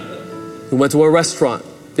 We went to a restaurant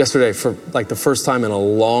yesterday for like the first time in a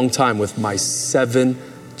long time with my 7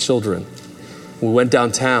 children. We went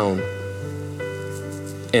downtown.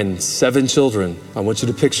 And 7 children, I want you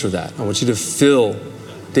to picture that. I want you to feel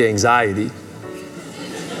the anxiety.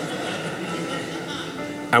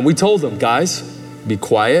 And we told them, guys, be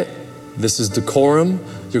quiet. This is decorum.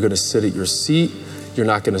 You're gonna sit at your seat. You're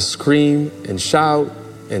not gonna scream and shout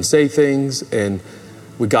and say things. And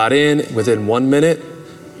we got in within 1 minute.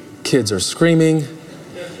 Kids are screaming.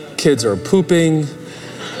 Kids are pooping.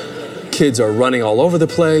 Kids are running all over the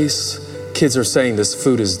place. Kids are saying this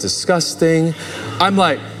food is disgusting. I'm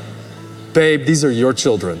like, babe, these are your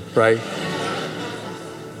children, right?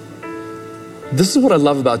 This is what I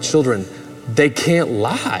love about children. They can't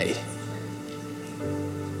lie.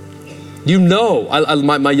 You know,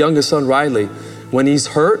 my youngest son, Riley, when he's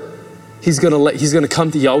hurt, he's gonna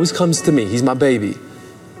come to, he always comes to me. He's my baby.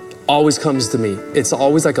 Always comes to me. It's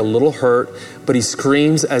always like a little hurt, but he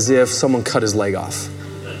screams as if someone cut his leg off.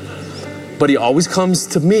 But he always comes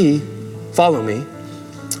to me, follow me,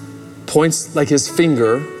 points like his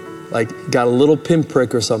finger, like got a little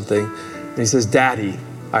pinprick or something, and he says, Daddy,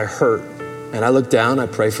 I hurt. And I look down, I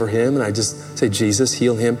pray for him, and I just say, Jesus,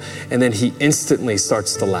 heal him. And then he instantly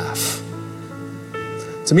starts to laugh.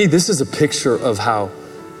 To me, this is a picture of how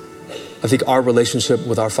I think our relationship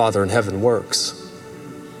with our Father in heaven works.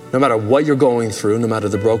 No matter what you're going through, no matter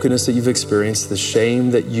the brokenness that you've experienced, the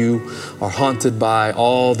shame that you are haunted by,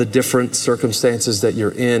 all the different circumstances that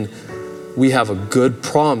you're in, we have a good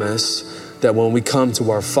promise that when we come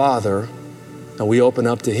to our Father and we open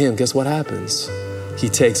up to Him, guess what happens? He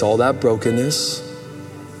takes all that brokenness,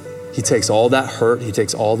 He takes all that hurt, He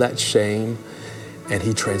takes all that shame, and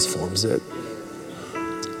He transforms it.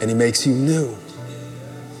 And He makes you new.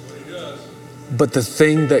 But the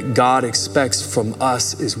thing that God expects from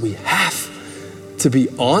us is we have to be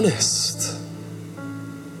honest.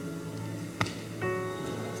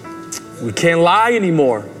 We can't lie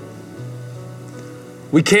anymore.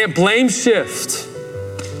 We can't blame shift.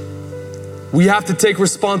 We have to take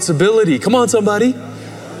responsibility. Come on, somebody.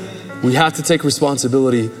 We have to take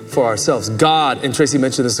responsibility for ourselves. God, and Tracy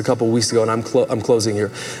mentioned this a couple of weeks ago, and I'm closing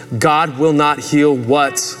here. God will not heal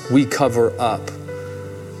what we cover up.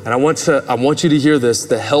 And I want you to hear this.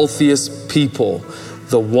 The healthiest people,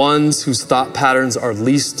 the ones whose thought patterns are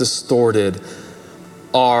least distorted,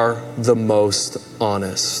 are the most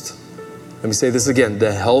honest. Let me say this again.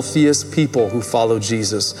 The healthiest people who follow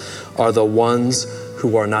Jesus are the ones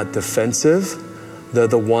who are not defensive. They're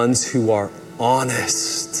the ones who are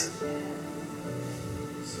honest.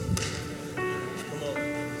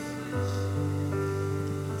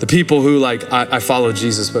 The people who I follow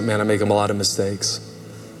Jesus, but man, I make a lot of mistakes.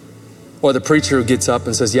 Or the preacher who gets up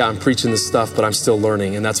and says, yeah, I'm preaching this stuff, but I'm still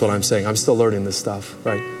learning. And that's what I'm saying. I'm still learning this stuff,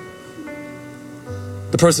 right?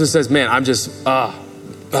 The person who says, man,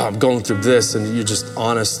 I'm going through this, and you're just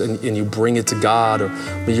honest and you bring it to God, or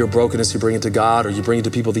when your brokenness, you bring it to God, or you bring it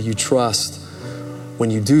to people that you trust.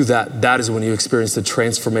 When you do that, that is when you experience the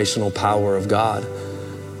transformational power of God.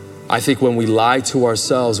 I think when we lie to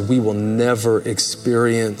ourselves, we will never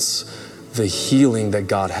experience the healing that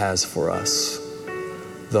God has for us,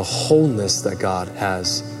 the wholeness that God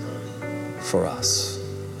has for us.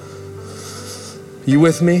 You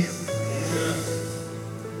with me?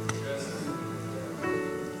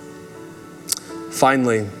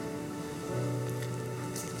 Finally,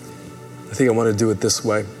 I think I want to do it this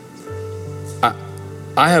way.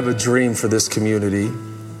 I have a dream for this community,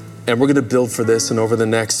 and we're going to build for this, and over the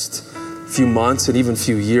next few months and even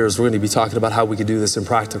few years, we're going to be talking about how we can do this in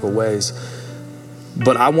practical ways.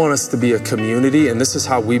 But I want us to be a community, and this is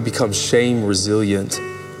how we become shame resilient.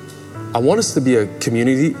 I want us to be a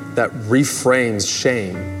community that reframes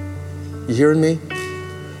shame. You hearing me?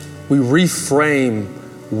 We reframe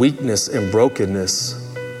weakness and brokenness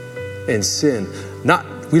and sin.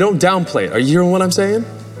 We don't downplay it. Are you hearing what I'm saying?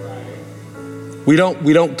 We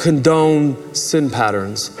don't condone sin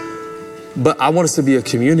patterns. But I want us to be a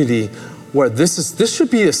community where this should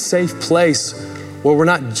be a safe place where we're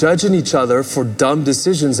not judging each other for dumb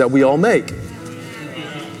decisions that we all make.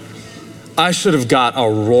 I should have got a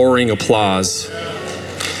roaring applause.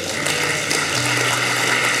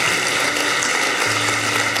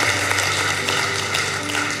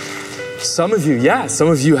 Some of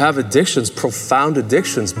you have addictions, profound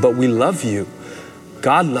addictions, but we love you.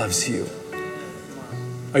 God loves you.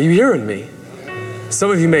 Are you hearing me? Some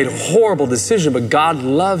of you made a horrible decision, but God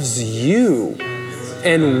loves you,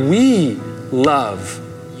 and we love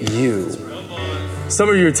you. Some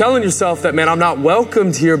of you are telling yourself that, man, I'm not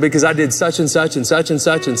welcomed here because I did such and such and such and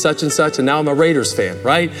such and such and such, and now I'm a Raiders fan,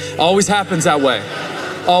 right? Always happens that way.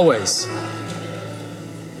 Always.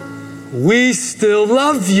 We still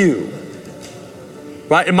love you,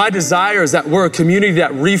 right? And my desire is that we're a community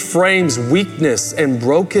that reframes weakness and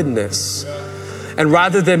brokenness. And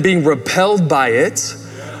rather than being repelled by it,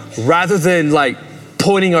 rather than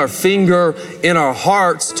pointing our finger in our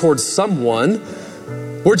hearts towards someone,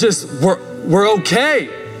 we're okay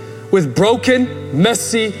with broken,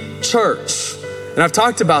 messy church. And I've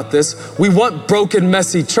talked about this. We want broken,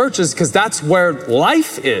 messy churches because that's where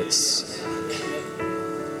life is.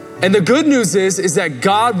 And the good news is that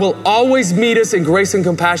God will always meet us in grace and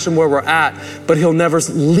compassion where we're at, but He'll never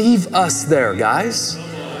leave us there, guys.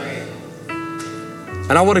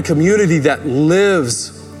 And I want a community that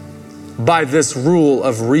lives by this rule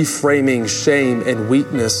of reframing shame and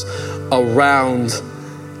weakness around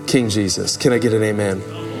King Jesus. Can I get an amen?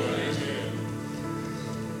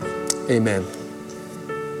 Amen.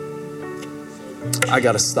 I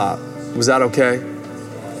gotta stop. Was that okay?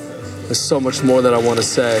 There's so much more that I want to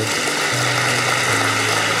say.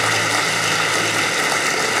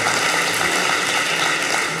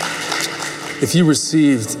 If you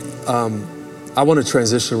received, I want to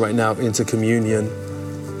transition right now into communion.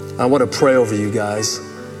 I want to pray over you guys.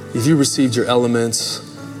 If you received your elements,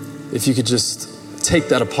 if you could just take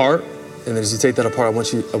that apart, and then as you take that apart, I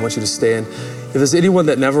want you to stand. If there's anyone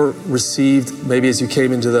that never received, maybe as you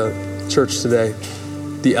came into the church today,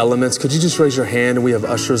 the elements, could you just raise your hand, and we have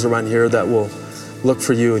ushers around here that will look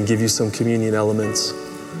for you and give you some communion elements.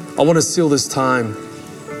 I want to seal this time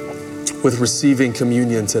with receiving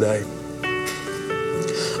communion today.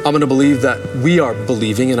 I'm going to believe that we are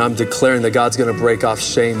believing, and I'm declaring that God's going to break off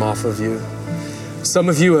shame off of you. Some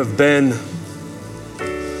of you have been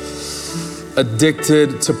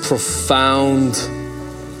addicted to profound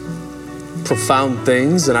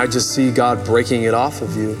things, and I just see God breaking it off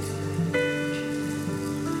of you.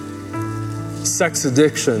 Sex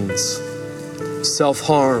addictions,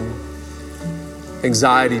 self-harm,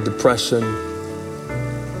 anxiety, depression,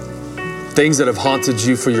 things that have haunted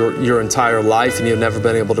you for your entire life and you've never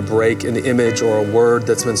been able to break, an image or a word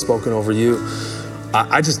that's been spoken over you.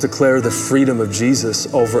 I just declare the freedom of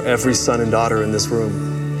Jesus over every son and daughter in this room.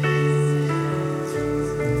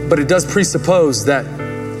 But it does presuppose that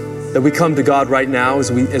we come to God right now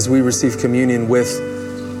as we receive communion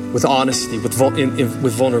with honesty, with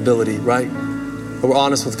vulnerability, right? We're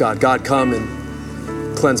honest with God. God, come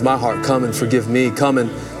and cleanse my heart. Come and forgive me. Come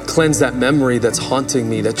and cleanse that memory that's haunting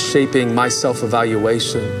me, that's shaping my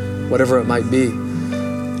self-evaluation, whatever it might be.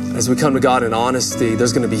 As we come to God in honesty,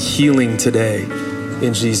 there's going to be healing today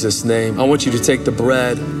in Jesus' name. I want you to take the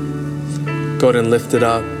bread, go ahead and lift it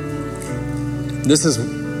up. This is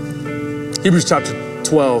Hebrews chapter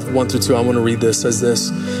 12, 1 through 2. I want to read this. It says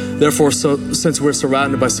this: Therefore, since we're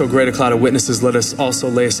surrounded by so great a cloud of witnesses, let us also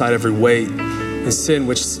lay aside every weight and sin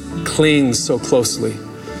which clings so closely.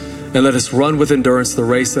 And let us run with endurance the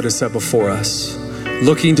race that is set before us,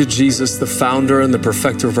 looking to Jesus, the founder and the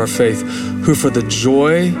perfecter of our faith, who for the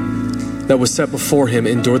joy that was set before him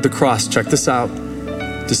endured the cross, check this out,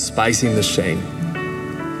 despising the shame,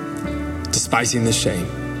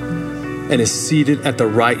 and is seated at the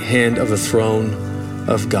right hand of the throne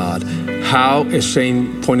of God. How, as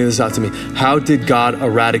Shane pointed this out to me, how did God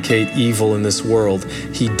eradicate evil in this world?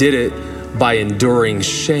 He did it by enduring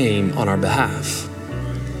shame on our behalf.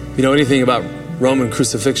 You know anything about Roman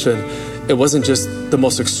crucifixion, it wasn't just the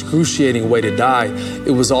most excruciating way to die,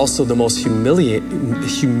 it was also the most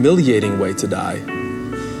humiliating way to die.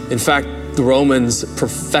 In fact, the Romans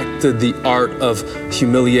perfected the art of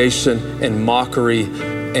humiliation and mockery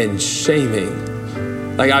and shaming.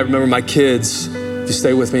 Like, I remember my kids, if you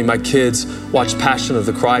stay with me, my kids watched Passion of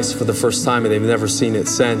the Christ for the first time and they've never seen it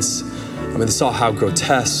since. I mean, they saw how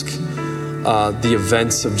grotesque the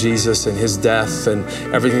events of Jesus and his death and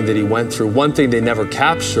everything that he went through. One thing they never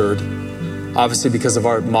captured, obviously because of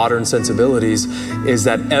our modern sensibilities, is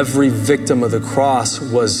that every victim of the cross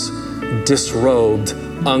was disrobed,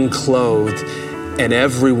 unclothed, and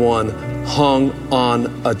everyone hung on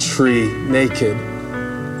a tree naked.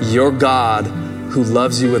 Your God, who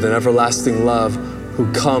loves you with an everlasting love,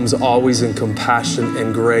 who comes always in compassion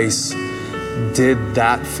and grace, did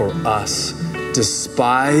that for us,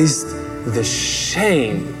 despised the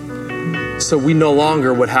shame, so we no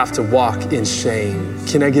longer would have to walk in shame.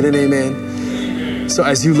 Can I get an amen? So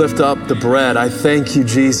as you lift up the bread, I thank you,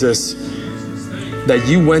 Jesus, that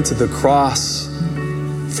you went to the cross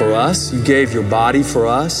for us. You gave your body for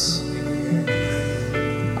us.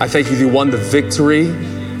 I thank you that you won the victory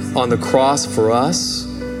on the cross for us.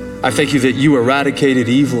 I thank you that you eradicated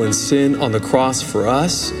evil and sin on the cross for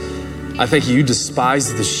us. I thank you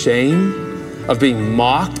despised the shame of being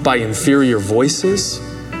mocked by inferior voices,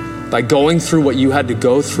 by going through what you had to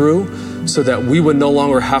go through so that we would no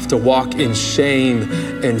longer have to walk in shame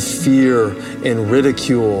and fear and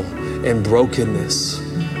ridicule and brokenness.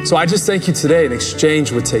 So I just thank you today an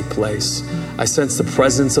exchange would take place. I sense the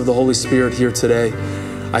presence of the Holy Spirit here today.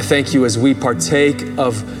 I thank you as we partake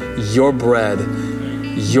of your bread,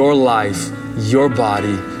 your life, your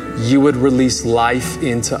body, you would release life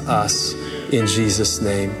into us in Jesus'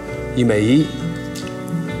 name. You may eat.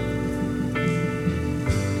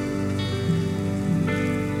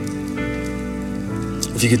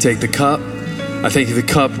 If you could take the cup, I thank you the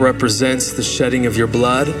cup represents the shedding of your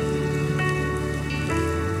blood.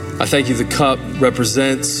 I thank you the cup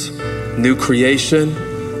represents new creation.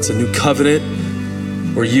 It's a new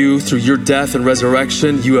covenant where you, through your death and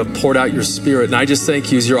resurrection, you have poured out your spirit. And I just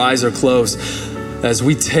thank you as your eyes are closed, as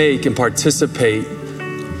we take and participate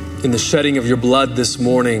in the shedding of your blood this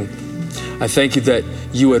morning, I thank you that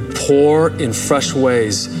you would pour in fresh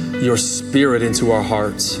ways your spirit into our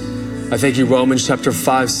hearts. I thank you, Romans chapter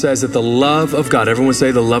 5 says that the love of God, everyone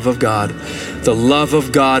say the love of God. The love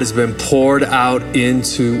of God has been poured out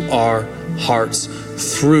into our hearts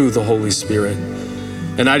through the Holy Spirit.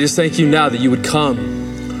 And I just thank you now that you would come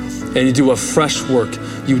and you do a fresh work.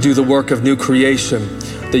 You do the work of new creation.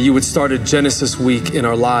 that you would start a Genesis week in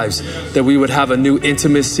our lives, that we would have a new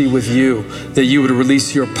intimacy with you, that you would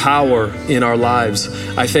release your power in our lives.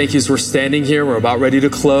 I thank you as we're standing here, we're about ready to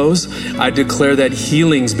close. I declare that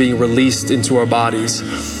healing's being released into our bodies.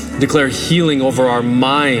 Declare healing over our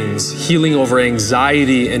minds, healing over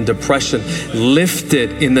anxiety and depression. Lift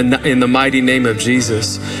it in the mighty name of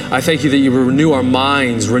Jesus. I thank you that you renew our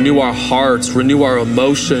minds, renew our hearts, renew our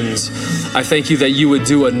emotions. I thank you that you would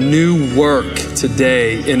do a new work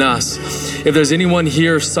today in us. If there's anyone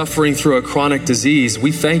here suffering through a chronic disease,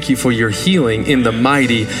 we thank you for your healing in the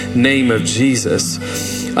mighty name of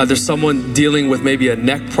Jesus. There's someone dealing with maybe a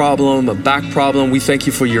neck problem, a back problem. We thank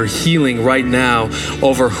you for your healing right now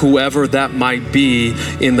over whoever that might be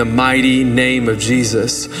in the mighty name of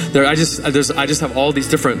Jesus. I just have all these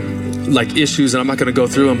different issues, and I'm not going to go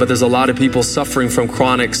through them, but there's a lot of people suffering from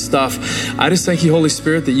chronic stuff. I just thank you, Holy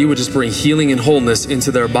Spirit, that you would just bring healing and wholeness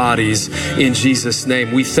into their bodies in Jesus'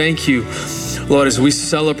 name. We thank you, Lord, as we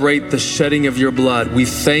celebrate the shedding of your blood. We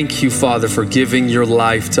thank you, Father, for giving your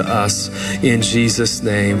life to us in Jesus'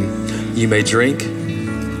 name. You may drink.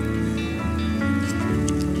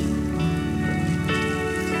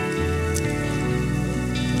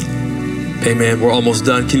 Amen. We're almost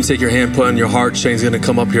done. Can you take your hand, put on your heart? Shane's going to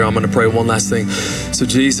come up here. I'm going to pray one last thing. So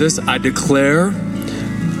Jesus, I declare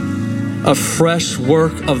a fresh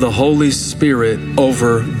work of the Holy Spirit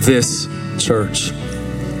over this church.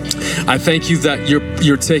 I thank you that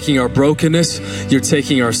you're taking our brokenness, you're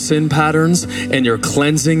taking our sin patterns, and you're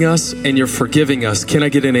cleansing us, and you're forgiving us. Can I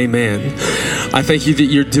get an amen? I thank you that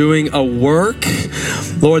you're doing a work,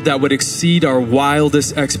 Lord, that would exceed our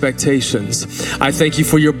wildest expectations. I thank you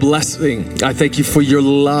for your blessing. I thank you for your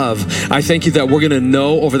love. I thank you that we're going to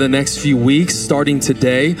know over the next few weeks, starting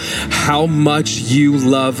today, how much you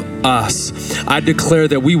love us. I declare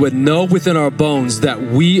that we would know within our bones that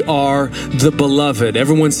we are the beloved.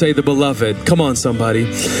 Everyone say the beloved. Come on, somebody.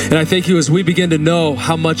 And I thank you as we begin to know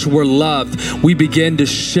how much we're loved, we begin to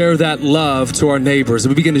share that love to our neighbors.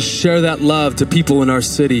 We begin to share that love to people in our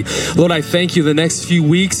city. Lord, I thank you the next few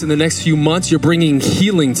weeks and the next few months, you're bringing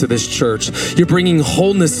healing to this church. You're bringing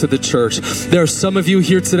wholeness to the church. There are some of you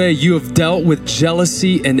here today, you have dealt with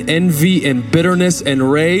jealousy and envy and bitterness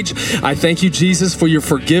and rage. I thank you, Jesus, for your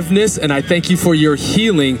forgiveness, and I thank you for your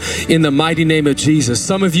healing in the mighty name of Jesus.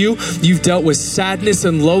 Some of you, you've dealt with sadness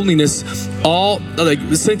and loneliness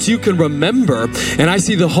since you can remember, and I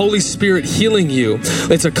see the Holy Spirit healing you.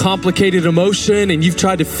 It's a complicated emotion, and you've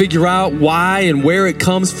tried to figure out why and where it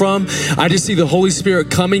comes from. I just see the Holy Spirit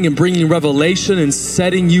coming and bringing revelation and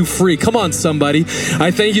setting you free. Come on, somebody.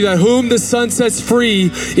 I thank you that whom the Son sets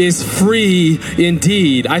free is free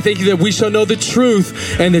indeed. I thank you that we shall know the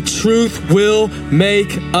truth, and the truth will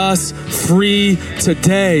make us free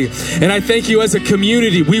today. And I thank you as a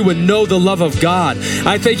community, we would know the love of God.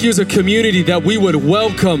 I thank you as a community that we would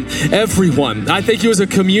welcome everyone. I thank you as a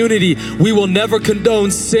community, we will never condone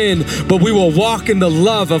sin, but we will walk in the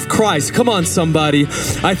love of Christ. Come on, somebody.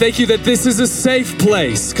 I thank you that this is a safe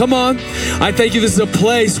place. Come on. I thank you this is a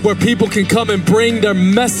place where people can come and bring their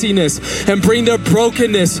messiness and bring their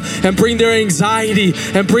brokenness and bring their anxiety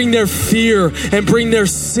and bring their fear and bring their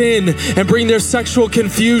sin and bring their sexual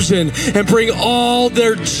confusion and bring all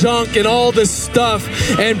their junk and all this stuff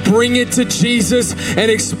and bring it to Jesus and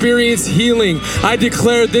experience healing. I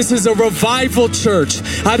declare this is a revival church.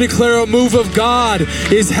 I declare a move of God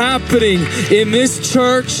is happening in this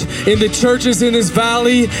church, in the churches in this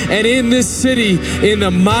valley, and in this city, in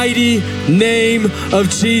the mighty name of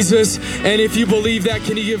Jesus. And if you believe that,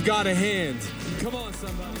 can you give God a hand? Come on,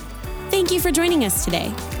 somebody. Thank you for joining us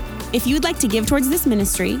today. If you would like to give towards this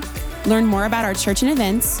ministry, learn more about our church and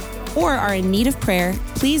events, or are in need of prayer,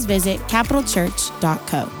 please visit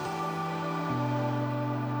capitalchurch.co.